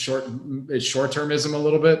that's just short-termism a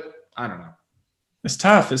little bit. I don't know. It's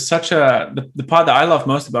tough. It's such the part that I love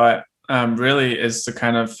most about it, really, is the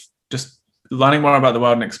kind of just learning more about the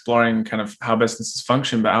world and exploring kind of how businesses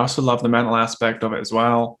function. But I also love the mental aspect of it as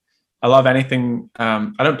well. I love anything.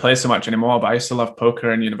 I don't play so much anymore, but I used to love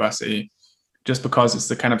poker in university, just because it's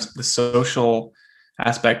the kind of the social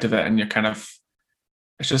aspect of it, and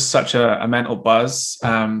it's just such a mental buzz.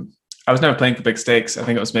 I was never playing for big stakes. I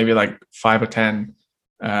think it was maybe like 5 or 10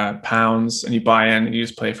 pounds, and you buy in and you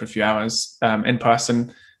just play for a few hours in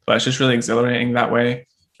person, but it's just really exhilarating that way.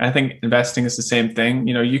 And I think investing is the same thing.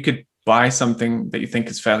 You could buy something that you think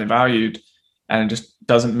is fairly valued and it just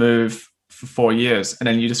doesn't move for 4 years, and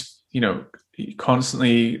then you just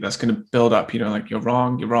constantly, that's going to build up, like you're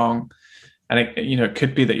wrong. And it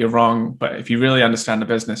could be that you're wrong, but if you really understand the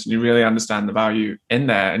business and you really understand the value in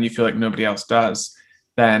there, and you feel like nobody else does,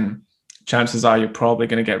 then chances are you're probably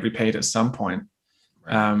going to get repaid at some point.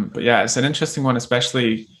 But it's an interesting one,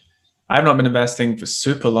 especially I've not been investing for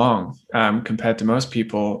super long compared to most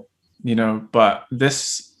people, but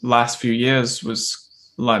this last few years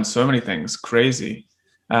learned so many things, crazy.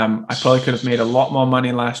 I probably could have made a lot more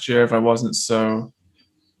money last year if I wasn't so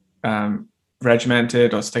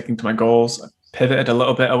regimented or sticking to my goals. I pivoted a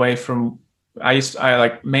little bit away from,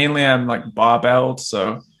 mainly I'm like barbelled,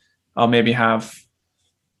 so I'll maybe have,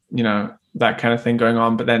 that kind of thing going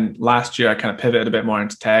on. But then last year I kind of pivoted a bit more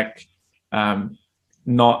into tech,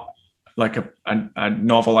 not like a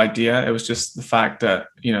novel idea. It was just the fact that,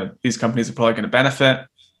 these companies are probably going to benefit.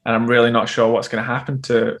 And I'm really not sure what's going to happen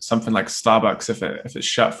to something like Starbucks if it's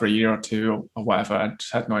shut for a year or two or whatever. I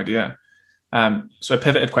just had no idea. So I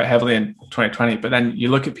pivoted quite heavily in 2020. But then you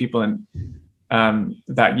look at people in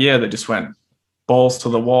that year that just went balls to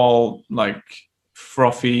the wall, like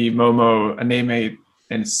frothy Momo, and they made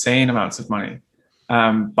insane amounts of money.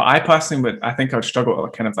 But I personally I think I would struggle to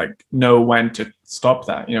kind of like know when to stop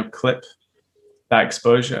that, clip that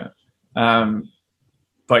exposure.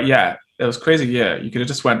 But it was a crazy year. You could have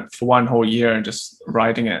just went for one whole year and just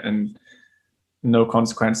riding it and no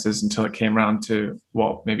consequences until it came around to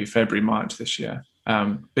maybe February, March this year.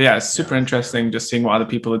 But yeah, it's super interesting just seeing what other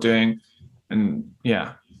people are doing. And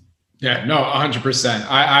yeah. Yeah, no, 100%.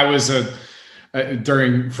 I was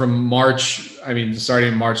from March,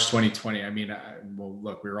 starting March 2020.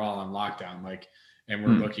 Look, we were all on lockdown, and we're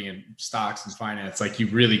looking at stocks and finance. You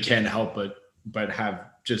really can't help but have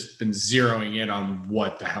just been zeroing in on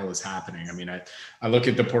what the hell is happening. I look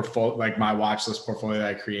at the portfolio, my watch list portfolio that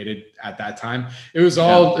I created at that time. It was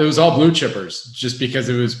all blue chippers, just because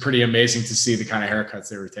it was pretty amazing to see the kind of haircuts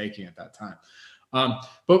they were taking at that time.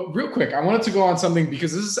 But real quick, I wanted to go on something,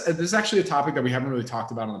 because this is actually a topic that we haven't really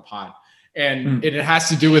talked about on the pod, and it has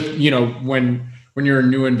to do with, when you're a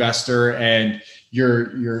new investor and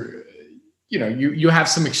you have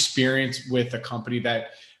some experience with a company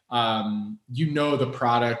that, the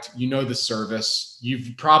product, the service,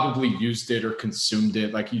 you've probably used it or consumed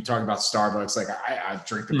it. You talk about Starbucks, I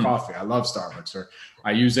drink the coffee. I love Starbucks, or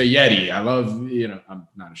I use a Yeti. I love, I'm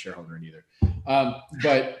not a shareholder in either.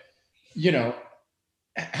 But,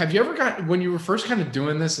 have you ever when you were first kind of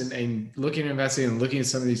doing this and looking at investing and looking at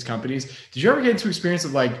some of these companies, did you ever get into experience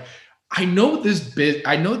of I know this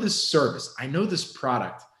I know this service, I know this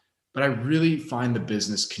product, but I really find the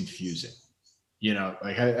business confusing?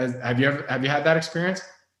 Have you had that experience?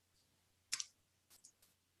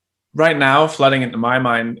 Right now, flooding into my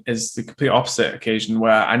mind is the complete opposite occasion,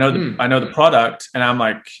 where I know the product, and I'm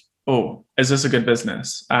like, oh, is this a good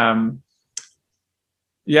business?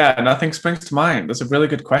 Yeah, nothing springs to mind. That's a really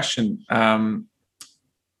good question. Let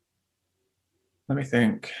me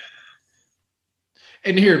think.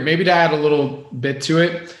 And here, maybe to add a little bit to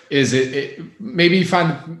it, is maybe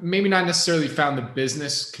not necessarily found the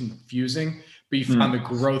business confusing, but you found the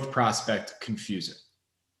growth prospect confusing.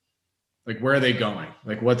 Where are they going?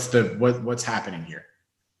 What's happening here?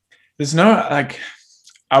 There's no,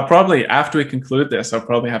 I'll probably, after we conclude this, I'll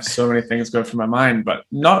probably have so many things go through my mind, but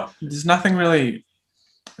there's nothing really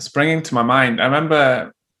springing to my mind. I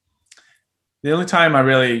remember the only time I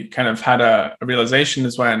really kind of had a realization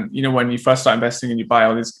is when you first start investing and you buy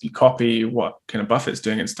all these, you copy what kind of Buffett's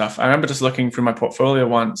doing and stuff. I remember just looking through my portfolio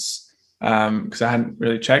once, because I hadn't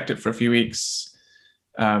really checked it for a few weeks,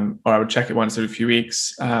 or I would check it once every few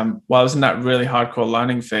weeks, while I was in that really hardcore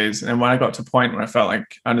learning phase. And when I got to a point where I felt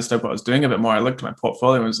like I understood what I was doing a bit more, I looked at my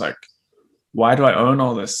portfolio and was like, why do I own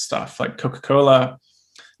all this stuff? Coca-Cola,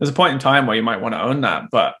 there's a point in time where you might want to own that,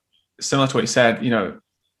 but similar to what you said,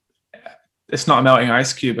 it's not a melting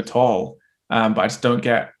ice cube at all. But I just don't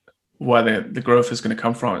get where the growth is going to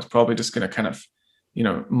come from. It's probably just going to kind of,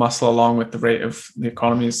 muscle along with the rate of the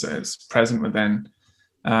economies that it's present within.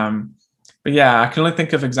 But yeah, I can only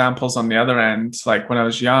think of examples on the other end. When I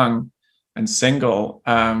was young and single,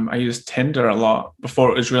 I used Tinder a lot before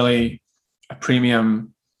it was really a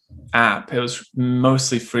premium app. It was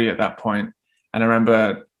mostly free at that point. And I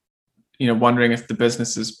remember, wondering if the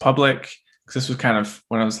business is public, because this was kind of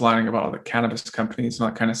when I was learning about all the cannabis companies and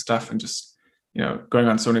all that kind of stuff, and just, going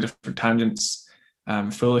on so many different tangents,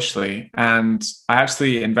 foolishly. And I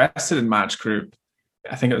actually invested in Match Group.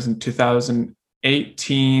 I think it was in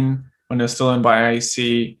 2018 when it was still owned by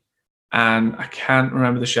IAC, and I can't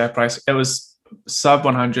remember the share price. It was sub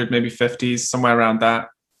 100, maybe 50s, somewhere around that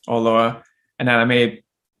or lower. And then I made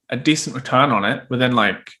a decent return on it within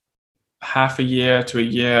half a year to a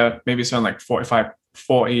year, maybe something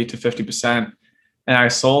 40 to 50%. And I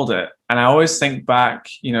sold it. And I always think back,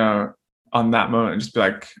 on that moment and just be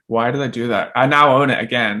like, why did I do that? I now own it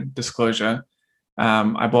again, disclosure.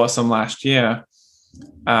 I bought some last year.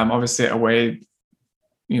 Obviously at a way,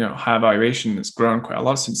 high valuation. It's grown quite a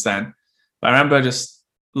lot since then. But I remember just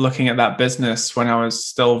looking at that business when I was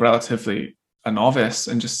still relatively a novice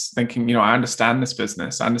and just thinking, I understand this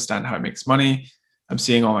business. I understand how it makes money. I'm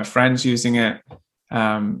seeing all my friends using it,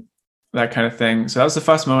 that kind of thing. So that was the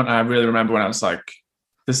first moment I really remember when I was like,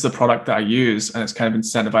 this is a product that I use, and it's kind of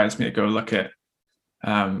incentivized me to go look at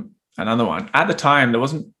another one. At the time,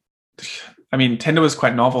 Tinder was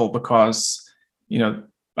quite novel because,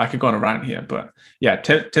 I could go on a rant here, but yeah,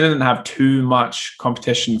 Tinder didn't have too much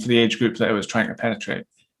competition for the age group that it was trying to penetrate.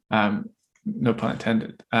 No pun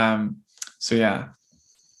intended. So yeah.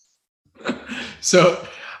 So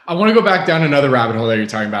I want to go back down another rabbit hole that you're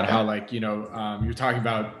talking about, how you're talking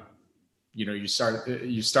about, you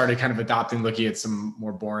started kind of adopting, looking at some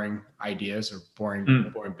more boring ideas or boring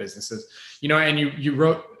businesses, and you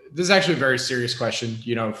wrote, this is actually a very serious question,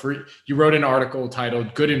 you wrote an article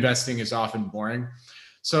titled "Good Investing is Often Boring."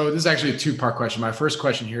 So this is actually a two-part question. My first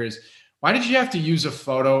question here is, why did you have to use a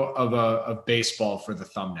photo of a baseball for the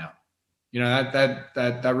thumbnail? You know,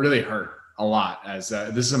 that really hurt a lot, as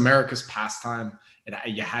this is America's pastime. And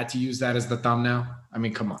you had to use that as the thumbnail. I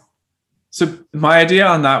mean, come on. So my idea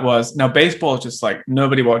on that was, now baseball is just like,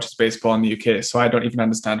 nobody watches baseball in the UK, so I don't even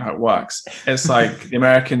understand how it works. It's like the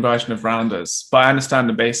American version of Rounders, but I understand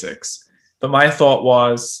the basics. But my thought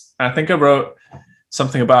was, I think I wrote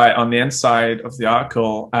something about it on the inside of the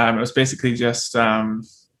article. It was basically just,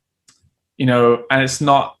 you know, and it's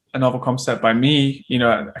not a novel concept by me. You know,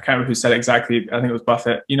 I can't remember who said it exactly. I think it was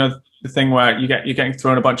Buffett. You know, the thing where you're getting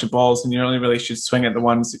thrown a bunch of balls and you only really should swing at the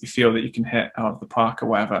ones that you feel that you can hit out of the park or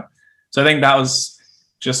whatever. So I think that was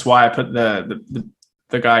just why I put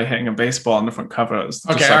the guy hitting a baseball on the front cover. Okay,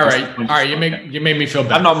 like all right. You made me feel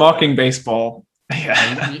better. I'm not mocking baseball.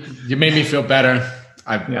 Yeah, you made me feel better.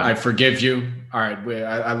 I forgive you. All right,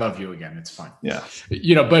 I love you again. It's fine. Yeah,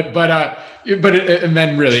 you know, but and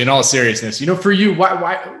then really, in all seriousness, you know, for you,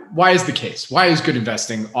 why is the case? Why is good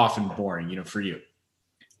investing often boring? You know, for you,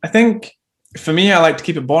 I think. For me, I like to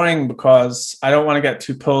keep it boring because I don't want to get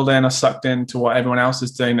too pulled in or sucked into what everyone else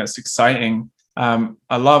is doing that's exciting.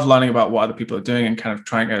 I love learning about what other people are doing and kind of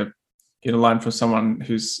trying to, you know, learn from someone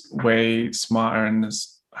who's way smarter and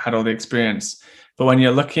has had all the experience. But when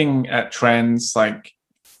you're looking at trends, like,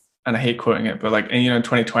 and I hate quoting it, but like, you know, in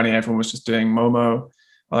 2020, everyone was just doing Momo,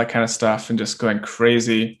 all that kind of stuff and just going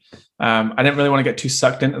crazy. I didn't really want to get too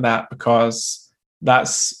sucked into that because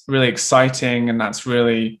that's really exciting and that's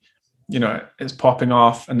really, you know, it's popping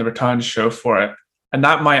off and the returns show for it. And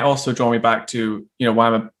that might also draw me back to, you know, why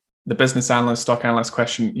I'm the business analyst, stock analyst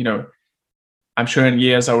question. You know, I'm sure in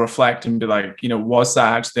years I'll reflect and be like, you know, was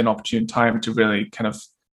that actually an opportune time to really kind of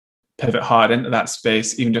pivot hard into that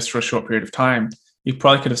space, even just for a short period of time? You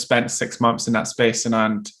probably could have spent 6 months in that space and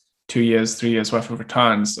earned 2 years, 3 years worth of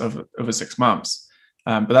returns over 6 months.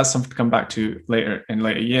 But that's something to come back to later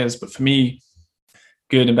years. But for me,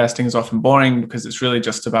 good investing is often boring because it's really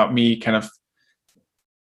just about me kind of,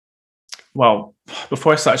 well,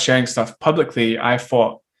 before I started sharing stuff publicly, I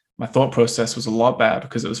thought my thought process was a lot better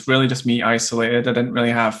because it was really just me isolated. I didn't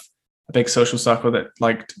really have a big social circle that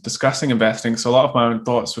liked discussing investing. So a lot of my own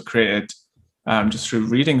thoughts were created just through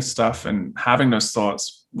reading stuff and having those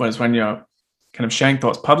thoughts. Whereas when you're kind of sharing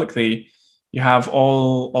thoughts publicly, you have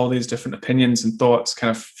all these different opinions and thoughts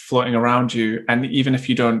kind of floating around you. And even if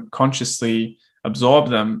you don't consciously absorb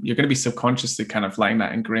them, you're going to be subconsciously kind of letting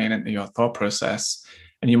that ingrain into your thought process.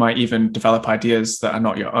 And you might even develop ideas that are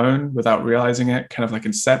not your own without realizing it, kind of like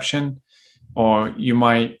Inception. Or you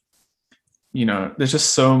might, you know, there's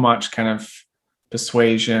just so much kind of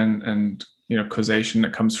persuasion and, you know, causation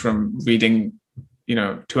that comes from reading, you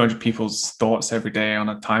know, 200 people's thoughts every day on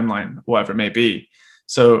a timeline, whatever it may be.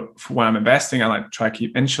 So when I'm investing, I like to try to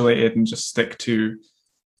keep insulated and just stick to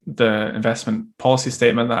the investment policy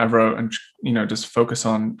statement that I wrote and, you know, just focus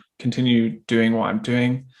on continue doing what I'm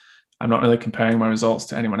doing. I'm not really comparing my results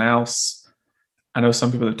to anyone else. I know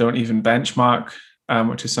some people that don't even benchmark,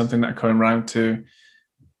 which is something that I'm coming around to,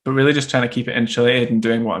 but really just trying to keep it insulated and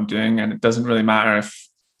doing what I'm doing. And it doesn't really matter if,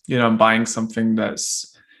 you know, I'm buying something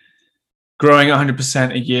that's growing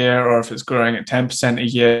 100% a year or if it's growing at 10% a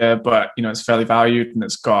year, but, you know, it's fairly valued and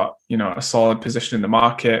it's got, you know, a solid position in the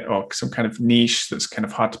market or some kind of niche that's kind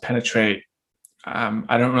of hard to penetrate.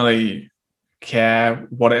 I don't really care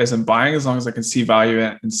what it is I'm buying as long as I can see value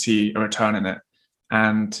in it and see a return in it.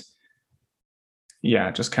 And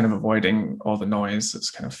yeah, just kind of avoiding all the noise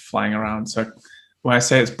that's kind of flying around. So when I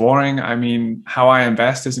say it's boring, I mean, how I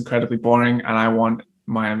invest is incredibly boring and I want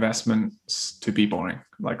my investments to be boring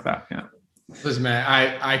like that. Yeah. Listen, man,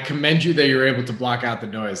 I commend you that you're able to block out the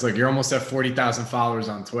noise. Like you're almost at 40,000 followers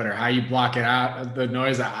on Twitter. How you block it out, the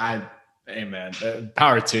noise, hey man,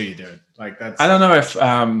 power to you, dude. Like that's. I don't know if,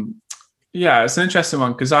 yeah, it's an interesting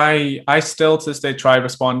one because I still to this day try to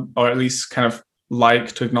respond or at least kind of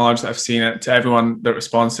like to acknowledge that I've seen it to everyone that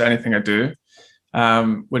responds to anything I do,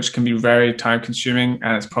 which can be very time consuming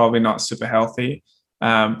and it's probably not super healthy.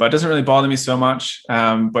 But it doesn't really bother me so much.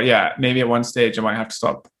 But yeah, maybe at one stage I might have to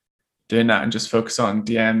stop doing that and just focus on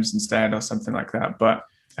DMs instead or something like that. But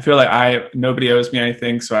I feel like nobody owes me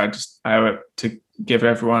anything. So I owe it to give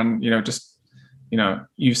everyone, you know, just, you know,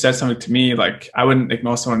 you've said something to me, like I wouldn't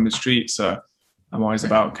ignore someone in the street. So I'm always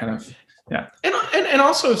about kind of, yeah. And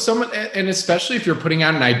also if someone, and especially if you're putting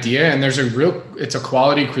out an idea and there's it's a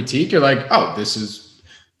quality critique, you're like, oh,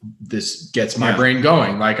 this gets my brain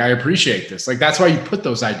going. Like I appreciate this. Like, that's why you put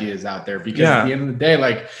those ideas out there because at the end of the day,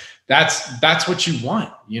 like that's what you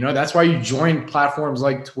want. You know, that's why you join platforms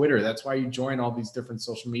like Twitter. That's why you join all these different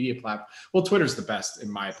social media platforms. Well, Twitter's the best in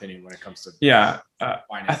my opinion when it comes to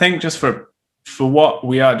I think just for what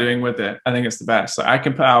we are doing with it, I think it's the best. Like I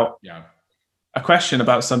can put out a question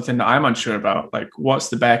about something that I'm unsure about, like what's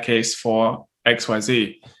the bear case for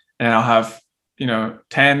XYZ? And I'll have,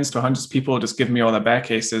 tens to hundreds of people just give me all their bear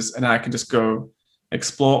cases, and I can just go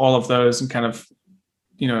explore all of those and kind of,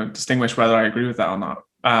 distinguish whether I agree with that or not.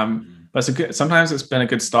 But sometimes it's been a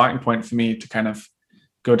good starting point for me to kind of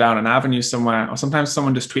go down an avenue somewhere, or sometimes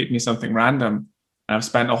someone just tweeted me something random and I've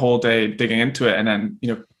spent a whole day digging into it, and then,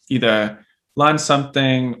 either learned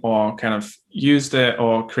something or kind of used it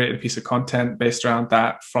or created a piece of content based around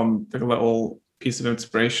that from the little piece of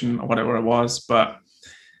inspiration or whatever it was. But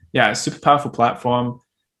yeah, it's a super powerful platform,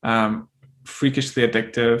 freakishly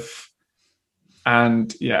addictive,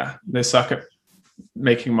 and yeah, they suck at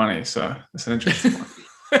making money. So it's an interesting one.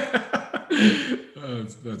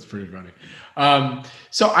 That's pretty funny.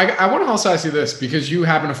 So I want to also ask you this, because you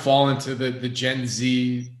happen to fall into the Gen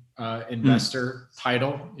Z investor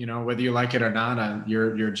title, whether you like it or not,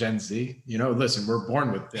 you're Gen Z, listen, we're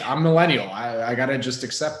born with it. I'm millennial. I got to just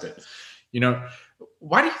accept it.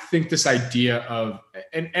 Why do you think this idea of,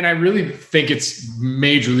 and I really think it's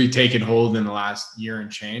majorly taken hold in the last year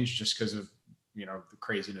and change, just because of, the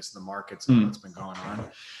craziness of the markets and what's been going on.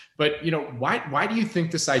 But, why do you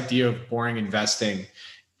think this idea of boring investing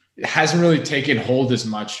hasn't really taken hold as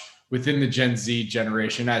much within the Gen Z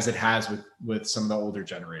generation as it has with some of the older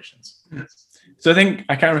generations? So I think,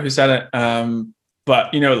 I can't remember who said it,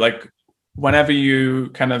 but, like whenever you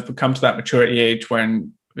kind of come to that maturity age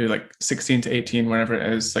when you're like 16 to 18, whenever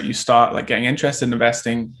it is, like you start like getting interested in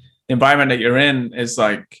investing, the environment that you're in is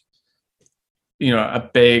like, a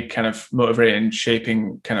big kind of motivating,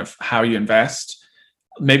 shaping kind of how you invest.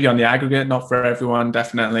 Maybe on the aggregate, not for everyone,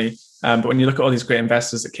 definitely. But when you look at all these great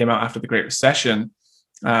investors that came out after the Great Recession,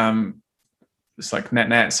 it's like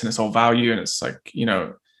nets and it's all value, and it's like,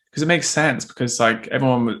 because it makes sense, because like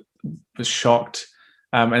everyone was shocked.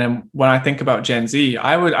 And then when I think about Gen Z,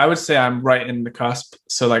 I would say I'm right in the cusp.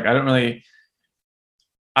 So like,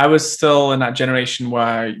 I was still in that generation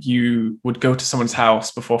where you would go to someone's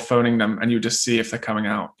house before phoning them and you just see if they're coming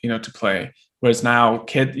out, to play. Whereas now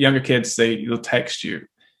younger kids, they'll text you.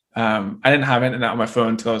 I didn't have internet on my phone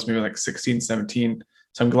until I was maybe like 16, 17.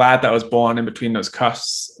 So I'm glad that I was born in between those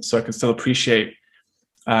cusps, so I can still appreciate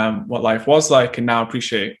what life was like, and now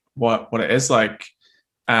appreciate what it is like,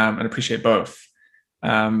 and appreciate both.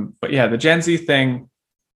 But yeah, the Gen Z thing,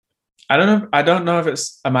 I don't know if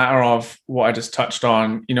it's a matter of what I just touched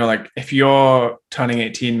on, like if you're turning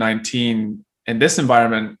 18, 19 in this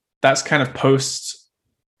environment, that's kind of post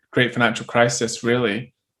great financial crisis,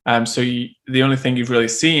 really. So the only thing you've really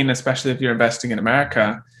seen, especially if you're investing in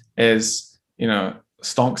America, is,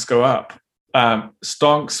 stonks go up.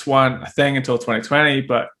 Stonks weren't a thing until 2020,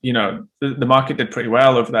 but, the market did pretty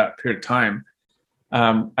well over that period of time.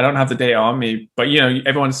 I don't have the data on me, but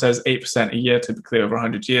everyone says 8% a year typically over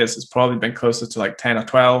 100 years. It's probably been closer to like 10 or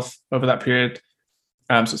 12 over that period.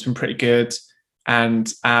 So it's been pretty good.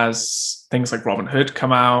 And as things like Robinhood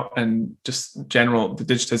come out and just general the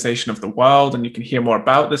digitization of the world, and you can hear more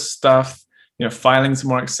about this stuff, filings are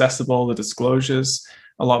more accessible, the disclosures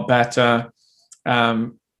a lot better.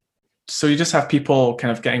 So you just have people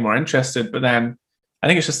kind of getting more interested. But then I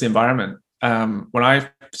think it's just the environment. When I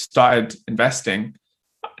started investing,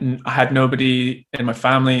 I had nobody in my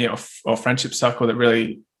family or friendship circle that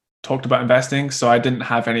really talked about investing. So I didn't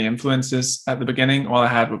have any influences at the beginning. All I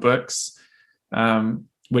had were books,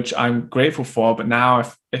 which I'm grateful for. But now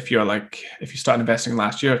if you started investing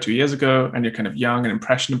last year or 2 years ago and you're kind of young and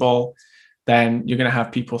impressionable, then you're going to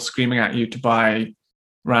have people screaming at you to buy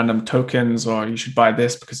random tokens, or you should buy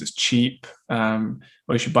this because it's cheap, or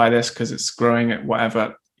you should buy this because it's growing at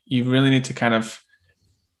whatever. You really need to kind of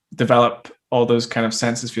develop all those kind of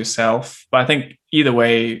senses for yourself. But I think either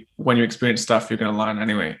way, when you experience stuff, you're going to learn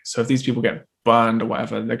anyway. So if these people get burned or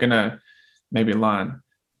whatever, they're going to maybe learn.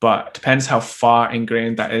 But it depends how far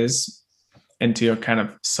ingrained that is into your kind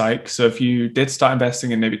of psyche. So if you did start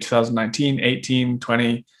investing in maybe 2019, 18,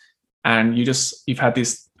 20, and you've had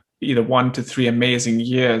these either 1 to 3 amazing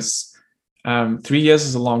years. 3 years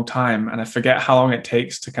is a long time, and I forget how long it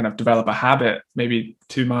takes to kind of develop a habit, maybe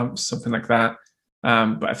 2 months, something like that.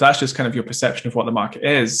 But if that's just kind of your perception of what the market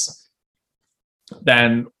is,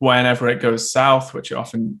 then whenever it goes south, which it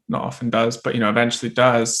not often does, but eventually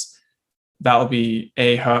does, that'll be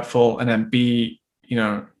A, hurtful, and then B,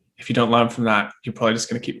 if you don't learn from that, you're probably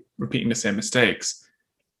just going to keep repeating the same mistakes.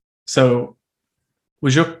 So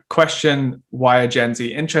was your question, why are Gen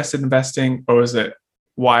Z interested in investing, or is it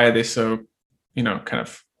why are they so, kind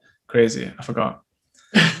of crazy? I forgot.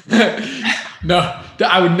 No,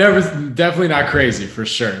 I would never, definitely not crazy for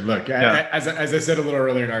sure. Look, Yeah. as I said a little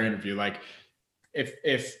earlier in our interview, like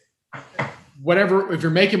if whatever, if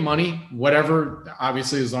you're making money, whatever,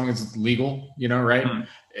 obviously, as long as it's legal, right? Mm.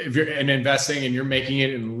 If you're investing and you're making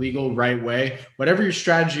it in the legal right way, whatever your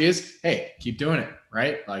strategy is, hey, keep doing it,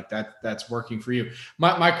 right? Like that's working for you.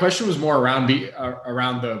 My question was more around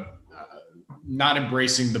the not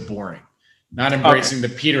embracing the boring, not embracing the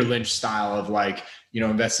Peter Lynch style of like,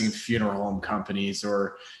 investing in funeral home companies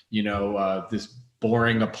or, this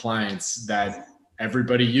boring appliance that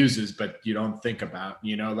everybody uses, but you don't think about,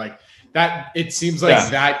 like that. It seems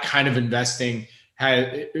like that kind of investing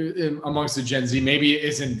amongst the Gen Z maybe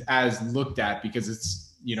isn't as looked at because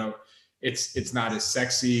it's, it's not as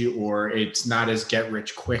sexy or it's not as get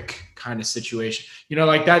rich quick kind of situation,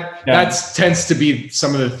 like that. Yeah. That tends to be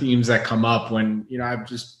some of the themes that come up when, I've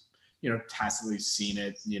just, tacitly seen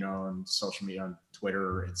it, on social media, on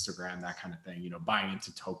Twitter or Instagram, that kind of thing, buying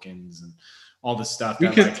into tokens and all this stuff.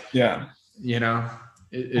 I think,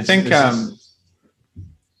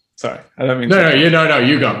 sorry, I don't mean. No,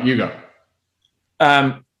 you go.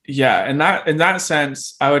 Yeah, in that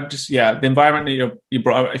sense, I would just the environment that you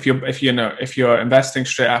brought up. If you're investing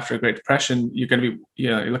straight after a Great Depression, you're going to be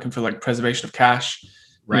you're looking for like preservation of cash,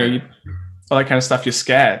 right? All that kind of stuff. You're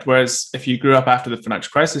scared. Whereas if you grew up after the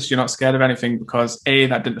financial crisis, you're not scared of anything because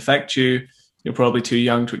that didn't affect you. You're probably too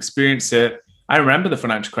young to experience it. I remember the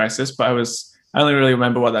financial crisis, but I only really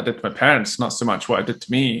remember what that did to my parents, not so much what it did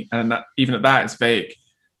to me, and that even at that, it's vague.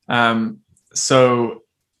 And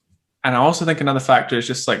I also think another factor is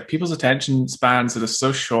just like people's attention spans that are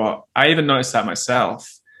so short. I even noticed that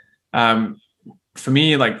myself. For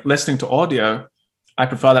me, like listening to audio, I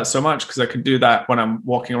prefer that so much because I can do that when I'm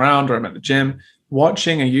walking around or I'm at the gym.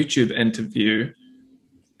 Watching a YouTube interview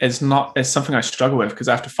is something I struggle with because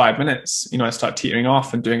after 5 minutes, I start teetering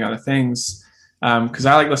off and doing other things. Because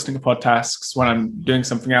I like listening to podcasts when I'm doing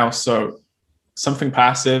something else. So something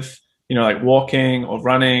passive, like walking or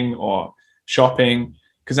running or shopping,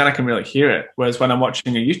 because then I can really hear it. Whereas when I'm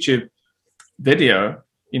watching a YouTube video,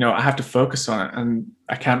 I have to focus on it and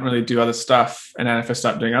I can't really do other stuff. And then if I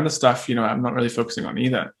start doing other stuff, I'm not really focusing on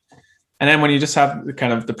either. And then when you just have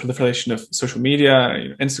the proliferation of social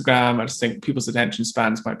media, Instagram, I just think people's attention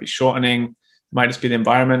spans might be shortening. It might just be the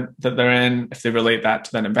environment that they're in. If they relate that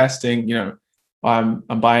to then investing,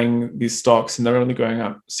 I'm buying these stocks and they're only going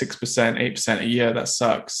up 6%, 8% a year. That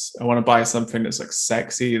sucks. I want to buy something that's like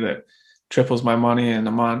sexy that triples my money in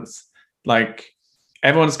a month. Like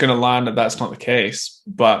everyone's going to learn that that's not the case,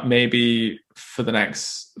 but maybe for the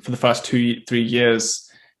first 2-3 years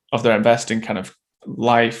of their investing kind of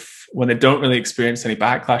life, when they don't really experience any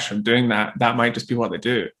backlash from doing that, that might just be what they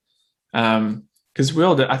do. Because we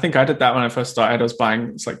all did. I think I did that when I first started. I was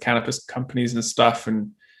buying like cannabis companies and stuff,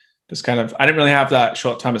 and just kind of, I didn't really have that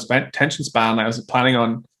short-term attention span. I was planning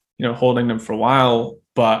on, holding them for a while,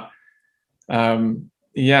 but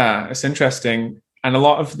it's interesting. And a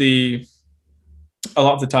lot of the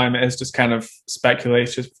time it is just kind of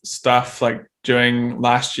speculative stuff. Like during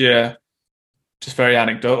last year, just very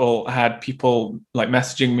anecdotal, I had people like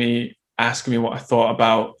messaging me, asking me what I thought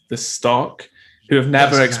about this stock who have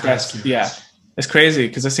never expressed. Yeah, it's crazy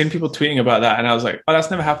because I've seen people tweeting about that and I was like, oh, that's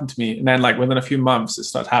never happened to me. And then like within a few months, it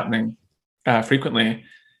started happening frequently.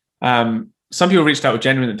 Some people reached out with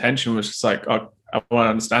genuine intention, which is like, oh, I want to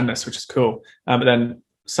understand this, which is cool. But then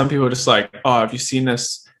some people are just like, oh, have you seen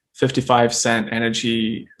this 55-cent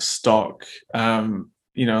energy stock? Like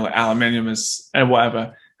aluminium is and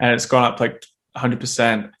whatever, and it's gone up like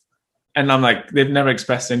 100%. And I'm like, they've never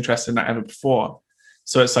expressed interest in that ever before.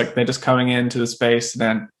 So it's like they're just coming into the space and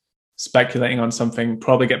then speculating on something,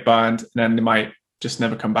 probably get burned, and then they might just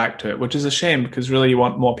never come back to it, which is a shame because really you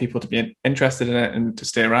want more people to be interested in it and to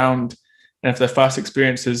stay around. And if their first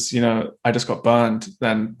experience is, I just got burned,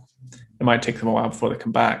 then it might take them a while before they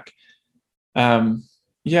come back.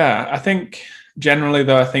 I think generally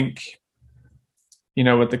though,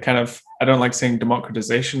 with the kind of, I don't like saying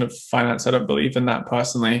democratization of finance. I don't believe in that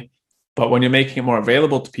personally, but when you're making it more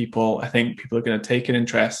available to people, I think people are going to take an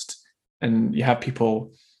interest, and you have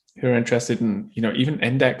people who are interested in, even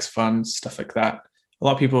index funds, stuff like that. A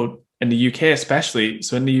lot of people in the UK, especially.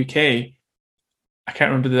 So in the UK, I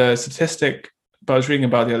can't remember the statistic, but I was reading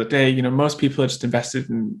about the other day, most people are just invested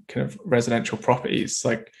in kind of residential properties,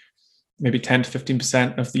 like maybe 10 to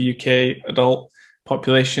 15% of the UK adult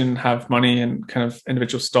population have money in kind of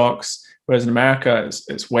individual stocks, whereas in America,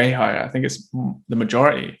 it's way higher. I think it's the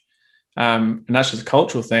majority. And that's just a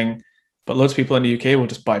cultural thing. But loads of people in the UK will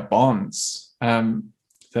just buy bonds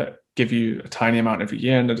that give you a tiny amount every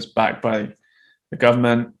year, and they're just backed by the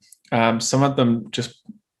government. Some of them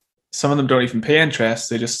don't even pay interest.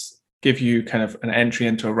 They just give you kind of an entry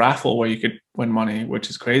into a raffle where you could win money, which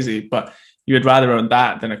is crazy. But you would rather own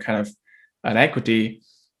that than a kind of an equity.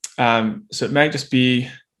 So it might just be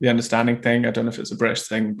the understanding thing. I don't know if it's a British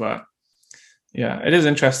thing, but yeah, it is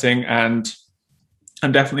interesting. And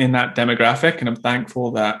I'm definitely in that demographic, and I'm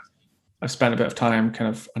thankful that I've spent a bit of time kind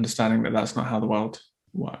of understanding that that's not how the world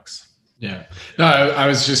works. Yeah. No, I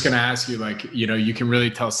was just going to ask you, like, you can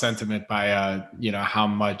really tell sentiment by,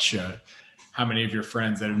 how many of your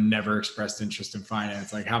friends that have never expressed interest in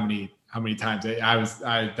finance, like how many times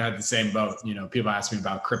I had the same boat. People ask me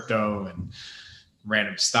about crypto and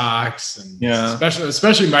random stocks, and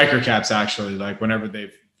especially microcaps, actually, like whenever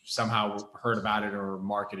they've somehow heard about it or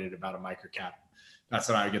marketed about a microcap. That's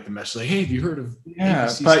what I get the message, like, hey, have you heard of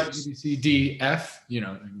ABCDF?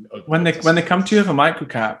 When they come to you with a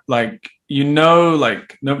microcap, like,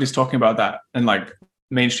 like nobody's talking about that in like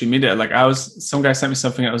mainstream media. Like some guy sent me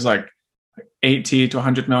something that was like $80 to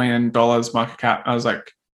 $100 million market cap. I was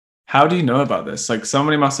like, how do you know about this? Like,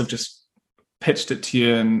 somebody must have just pitched it to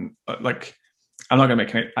you, and like, I'm not gonna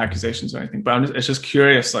make any accusations or anything, but it's just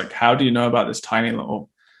curious, like, how do you know about this tiny little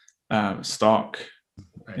stock?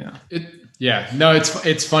 Right. No,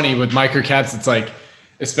 it's funny with microcaps. It's like,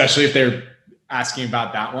 especially if they're asking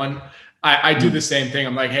about that one, I do the same thing.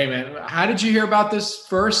 I'm like, hey man, how did you hear about this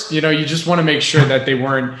first? You just want to make sure that they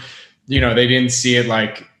weren't, they didn't see it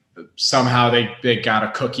like somehow they got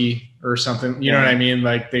a cookie or something. You know what I mean?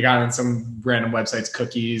 Like they got on some random websites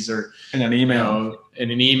cookies, or in an email, in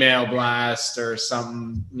an email blast or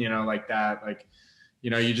something, like that. Like,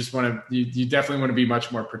 you just want to, you definitely want to be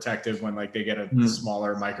much more protective when like they get a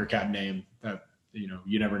smaller microcap name that,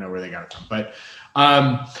 you never know where they got it from. But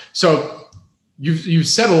so you've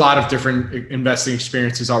said a lot of different investing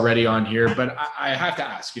experiences already on here, but I have to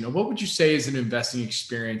ask, what would you say is an investing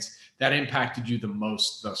experience that impacted you the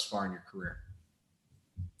most thus far in your career?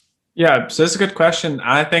 Yeah, so it's a good question.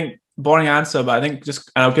 I think boring answer, but I think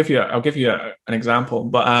I'll give you an example.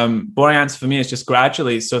 But boring answer for me is just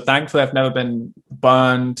gradually. So thankfully, I've never been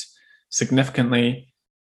burned significantly.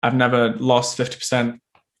 I've never lost 50%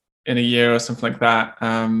 in a year or something like that.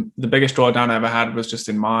 The biggest drawdown I ever had was just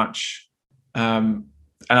in March. And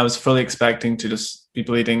I was fully expecting to just be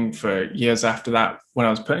bleeding for years after that. When I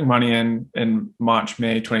was putting money in March,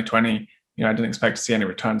 May 2020, I didn't expect to see any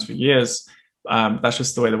returns for years. That's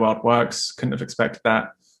just the way the world works. Couldn't have expected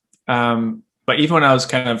that. But even when I was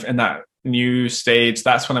kind of in that new stage,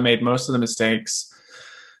 that's when I made most of the mistakes.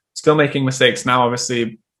 Still making mistakes now,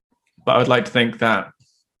 obviously, but I would like to think that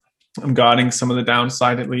I'm guarding some of the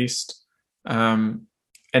downside at least. In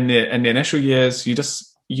the initial years, you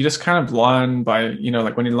just kind of learn by,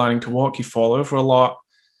 like when you're learning to walk, you fall over a lot.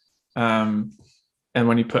 And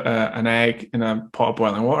when you put an egg in a pot of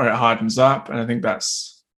boiling water, it hardens up. And I think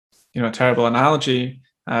that's, a terrible analogy.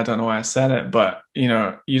 I don't know why I said it, but,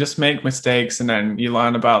 you just make mistakes and then you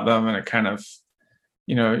learn about them, and it kind of,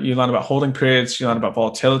 you learn about holding periods, you learn about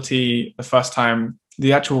volatility.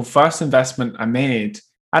 The actual first investment I made,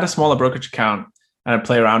 I had a smaller brokerage account and I'd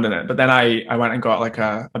play around in it. But then I went and got like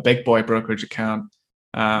a big boy brokerage account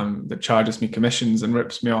that charges me commissions and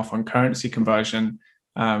rips me off on currency conversion.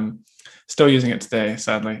 Still using it today,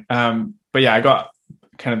 sadly. But yeah, I got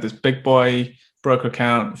kind of this big boy broker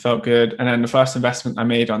account, felt good. And then the first investment I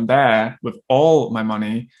made on there with all my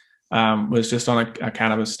money was just on a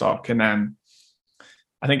cannabis stock. And then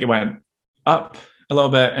I think it went up a little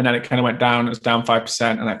bit and then it kind of went down. It was down 5%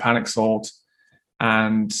 and I panic sold.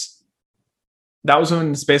 And that was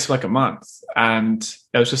in the space of like a month. And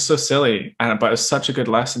it was just so silly. But it was such a good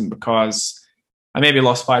lesson because I maybe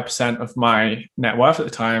lost 5% of my net worth at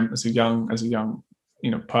the time as a young,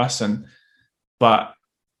 person. But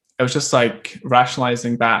it was just like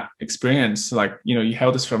rationalizing that experience. Like, you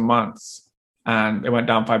held this for a month and it went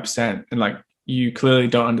down 5%. And like, you clearly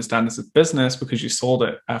don't understand this as a business because you sold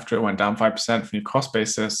it after it went down 5% from your cost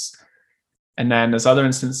basis. And then there's other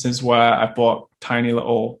instances where I bought tiny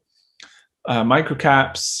little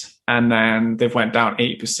microcaps and then they've went down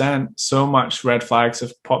 80%. So much red flags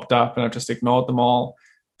have popped up and I've just ignored them all,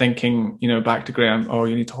 thinking, back to Graham, oh,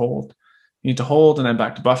 you need to hold. And then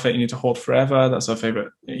back to Buffett, you need to hold forever. That's our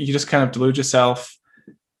favorite. You just kind of delude yourself.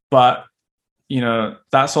 But,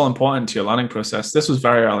 that's all important to your learning process. This was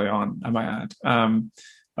very early on, I might add. I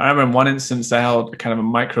remember in one instance, I held kind of a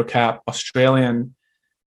microcap Australian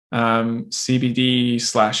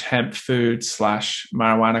CBD / hemp food /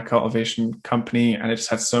 marijuana cultivation company. And it just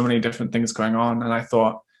had so many different things going on. And I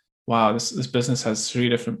thought, wow, this business has 3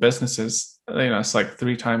 different businesses. It's like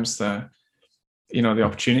 3 times the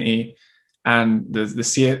opportunity. And the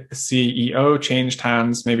CEO changed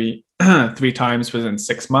hands maybe 3 times within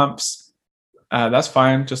 6 months. That's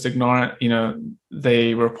fine. Just ignore it.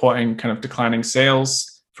 They were reporting kind of declining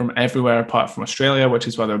sales from everywhere apart from Australia, which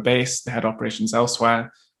is where they're based. They had operations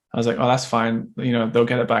elsewhere. I was like, oh, that's fine. They'll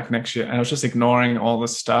get it back next year. And I was just ignoring all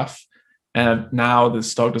this stuff. And now the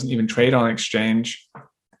stock doesn't even trade on exchange.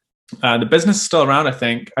 The business is still around, I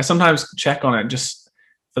think. I sometimes check on it just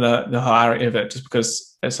for the hilarity of it, just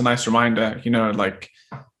because it's a nice reminder, like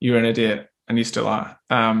you're an idiot and you still are.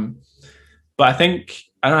 But I think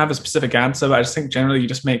I don't have a specific answer, but I just think generally you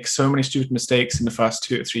just make so many stupid mistakes in the first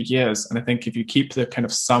 2 or 3 years. And I think if you keep the kind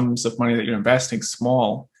of sums of money that you're investing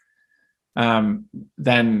small,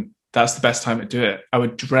 then that's the best time to do it. I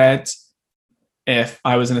would dread if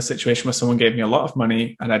I was in a situation where someone gave me a lot of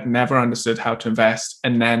money and I'd never understood how to invest,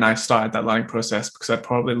 and then I started that learning process, because I'd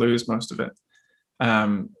probably lose most of it.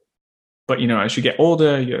 But as you get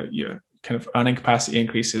older, your kind of earning capacity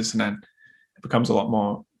increases, and then it becomes a lot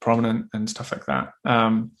more prominent and stuff like that.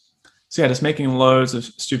 So yeah, just making loads of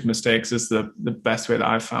stupid mistakes is the best way that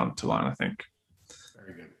I've found to learn, I think.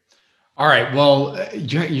 Very good. All right. Well,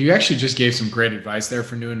 you actually just gave some great advice there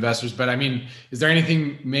for new investors, but I mean, is there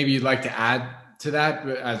anything maybe you'd like to add to that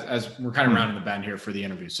as we're kind of rounding the bend here for the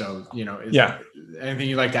interview? So, is there anything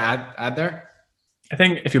you'd like to add there? I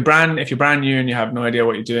think if you're brand new and you have no idea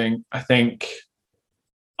what you're doing, I think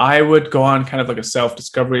I would go on kind of like a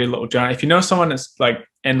self-discovery little journey. If you know someone that's like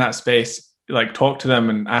in that space, like talk to them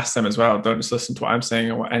and ask them as well. Don't just listen to what I'm saying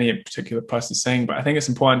or what any particular person's saying. But I think it's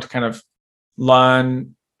important to kind of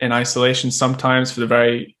learn in isolation sometimes for the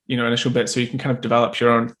very, initial bit, so you can kind of develop your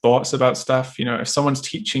own thoughts about stuff. If someone's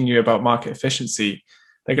teaching you about market efficiency,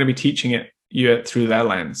 they're going to be teaching you through their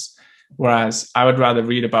lens. Whereas I would rather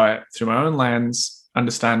read about it through my own lens,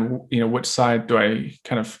 understand, which side do I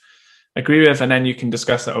kind of agree with, and then you can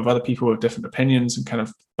discuss that with other people with different opinions and kind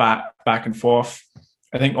of back and forth.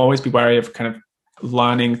 I think always be wary of kind of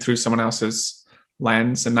learning through someone else's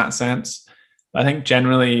lens in that sense. I think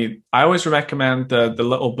generally, I always recommend the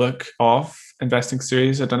Little Book of Investing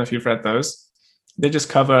series. I don't know if you've read those. They just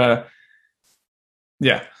cover,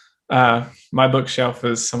 my bookshelf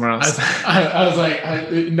is somewhere else. I was like,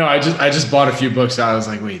 I just bought a few books. I was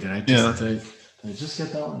like, wait, did I just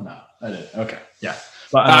get that one? No, I did. Okay, yeah.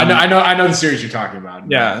 But I know the series you're talking about.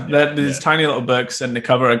 These tiny little books, and they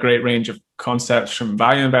cover a great range of concepts, from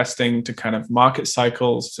value investing to kind of market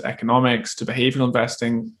cycles to economics to behavioral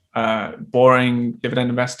investing, boring dividend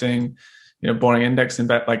investing, boring index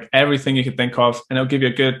invest, like everything you could think of, and it'll give you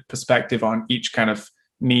a good perspective on each kind of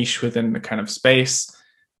niche within the kind of space.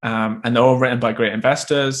 And they're all written by great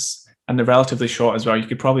investors, and they're relatively short as well. You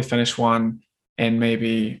could probably finish one in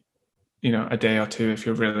maybe a day or two if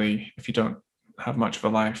you don't have much of a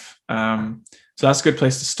life. So that's a good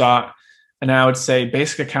place to start. And I would say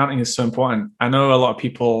basic accounting is so important. I know a lot of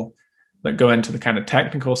people that go into the kind of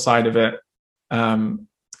technical side of it,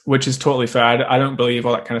 which is totally fair. I don't believe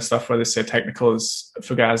all that kind of stuff where they say technical is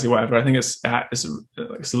fugazi, whatever. I think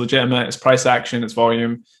it's legitimate. It's price action, it's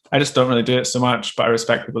volume. I just don't really do it so much, but I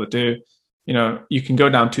respect people that do. You can go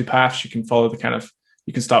down two paths. You can follow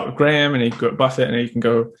you can start with Graham, and you can go to Buffett, and you can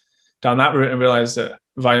go down that route and realize that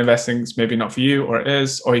value investing is maybe not for you, or it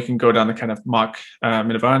is, or you can go down the kind of Mark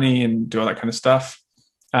Minervini and do all that kind of stuff.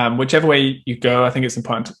 Whichever way you go, I think it's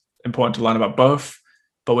important to learn about both.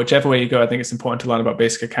 But whichever way you go, I think it's important to learn about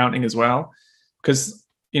basic accounting as well, because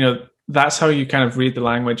that's how you kind of read the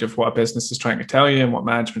language of what a business is trying to tell you and what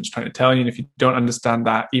management's trying to tell you. And if you don't understand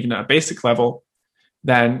that, even at a basic level,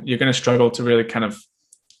 then you're going to struggle to really kind of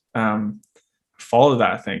follow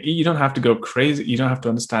that. I think you don't have to go crazy. You don't have to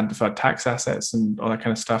understand deferred tax assets and all that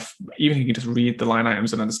kind of stuff. Even if you can just read the line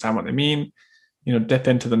items and understand what they mean, dip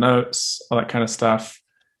into the notes, all that kind of stuff.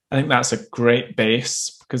 I think that's a great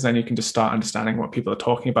base, because then you can just start understanding what people are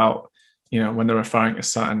talking about, when they're referring to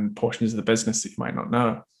certain portions of the business that you might not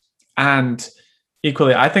know. And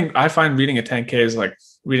equally, I find reading a 10K is like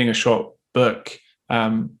reading a short book.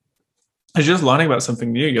 It's just learning about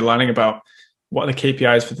something new. You're learning about what are the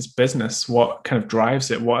KPIs for this business, what kind of drives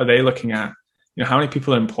it, what are they looking at, how many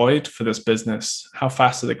people are employed for this business, how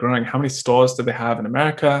fast are they growing, how many stores do they have in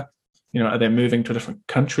America, are they moving to a different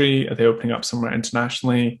country, are they opening up somewhere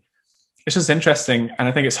internationally? It's just interesting, and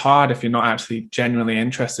I think it's hard if you're not actually genuinely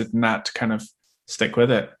interested in that to kind of stick with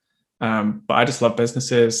it. But I just love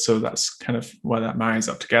businesses, so that's kind of where that marries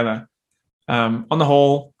up together. On the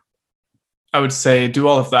whole, I would say do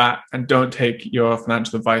all of that and don't take your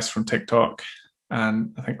financial advice from TikTok.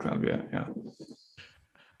 And I think that'll be it. Yeah.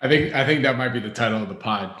 I think that might be the title of the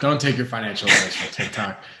pod. Don't take your financial advice from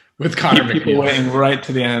TikTok, with Connor McNeil. People waiting right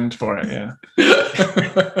to the end for it. Yeah.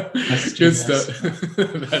 That's good stuff.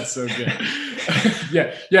 That's so good.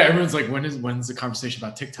 Yeah. Everyone's like, when's the conversation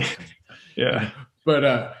about TikTok coming? Yeah.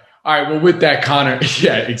 But All right. Well, with that, Connor.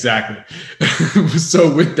 Yeah, exactly.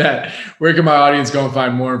 So with that, where can my audience go and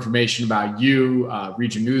find more information about you,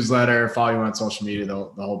 read your newsletter, follow you on social media, the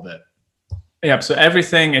whole bit? Yeah, so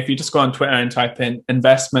everything, if you just go on Twitter and type in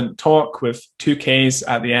investment talk with 2Ks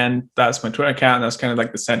at the end, that's my Twitter account. That's kind of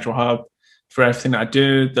like the central hub for everything that I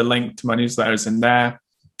do. The link to my newsletter is in there.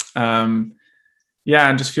 Yeah,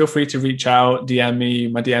 and just feel free to reach out, DM me.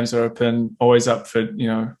 My DMs are open, always up for,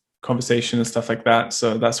 conversation and stuff like that.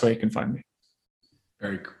 So that's where you can find me.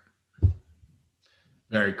 Very cool.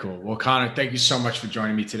 Very cool. Well, Connor, thank you so much for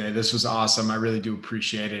joining me today. This was awesome. I really do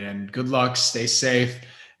appreciate it. And good luck. Stay safe.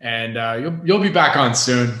 And you'll be back on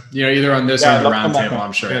soon, either on this or the roundtable,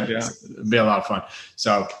 I'm sure. Yeah. It'll be a lot of fun.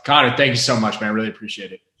 So, Connor, thank you so much, man. I really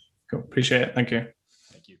appreciate it. Cool. Appreciate it. Thank you.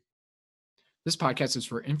 Thank you. This podcast is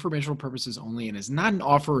for informational purposes only and is not an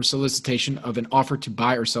offer or solicitation of an offer to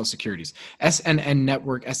buy or sell securities. SNN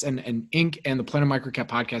Network, SNN Inc., and the Planet Microcap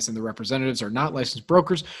Podcast and the representatives are not licensed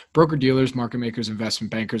brokers, broker-dealers, market makers,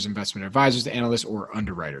 investment bankers, investment advisors, analysts, or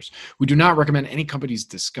underwriters. We do not recommend any companies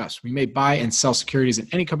discussed. We may buy and sell securities in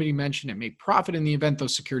any company mentioned and may profit in the event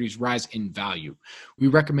those securities rise in value. We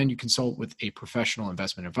recommend you consult with a professional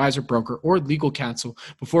investment advisor, broker, or legal counsel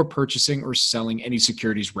before purchasing or selling any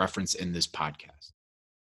securities referenced in this podcast.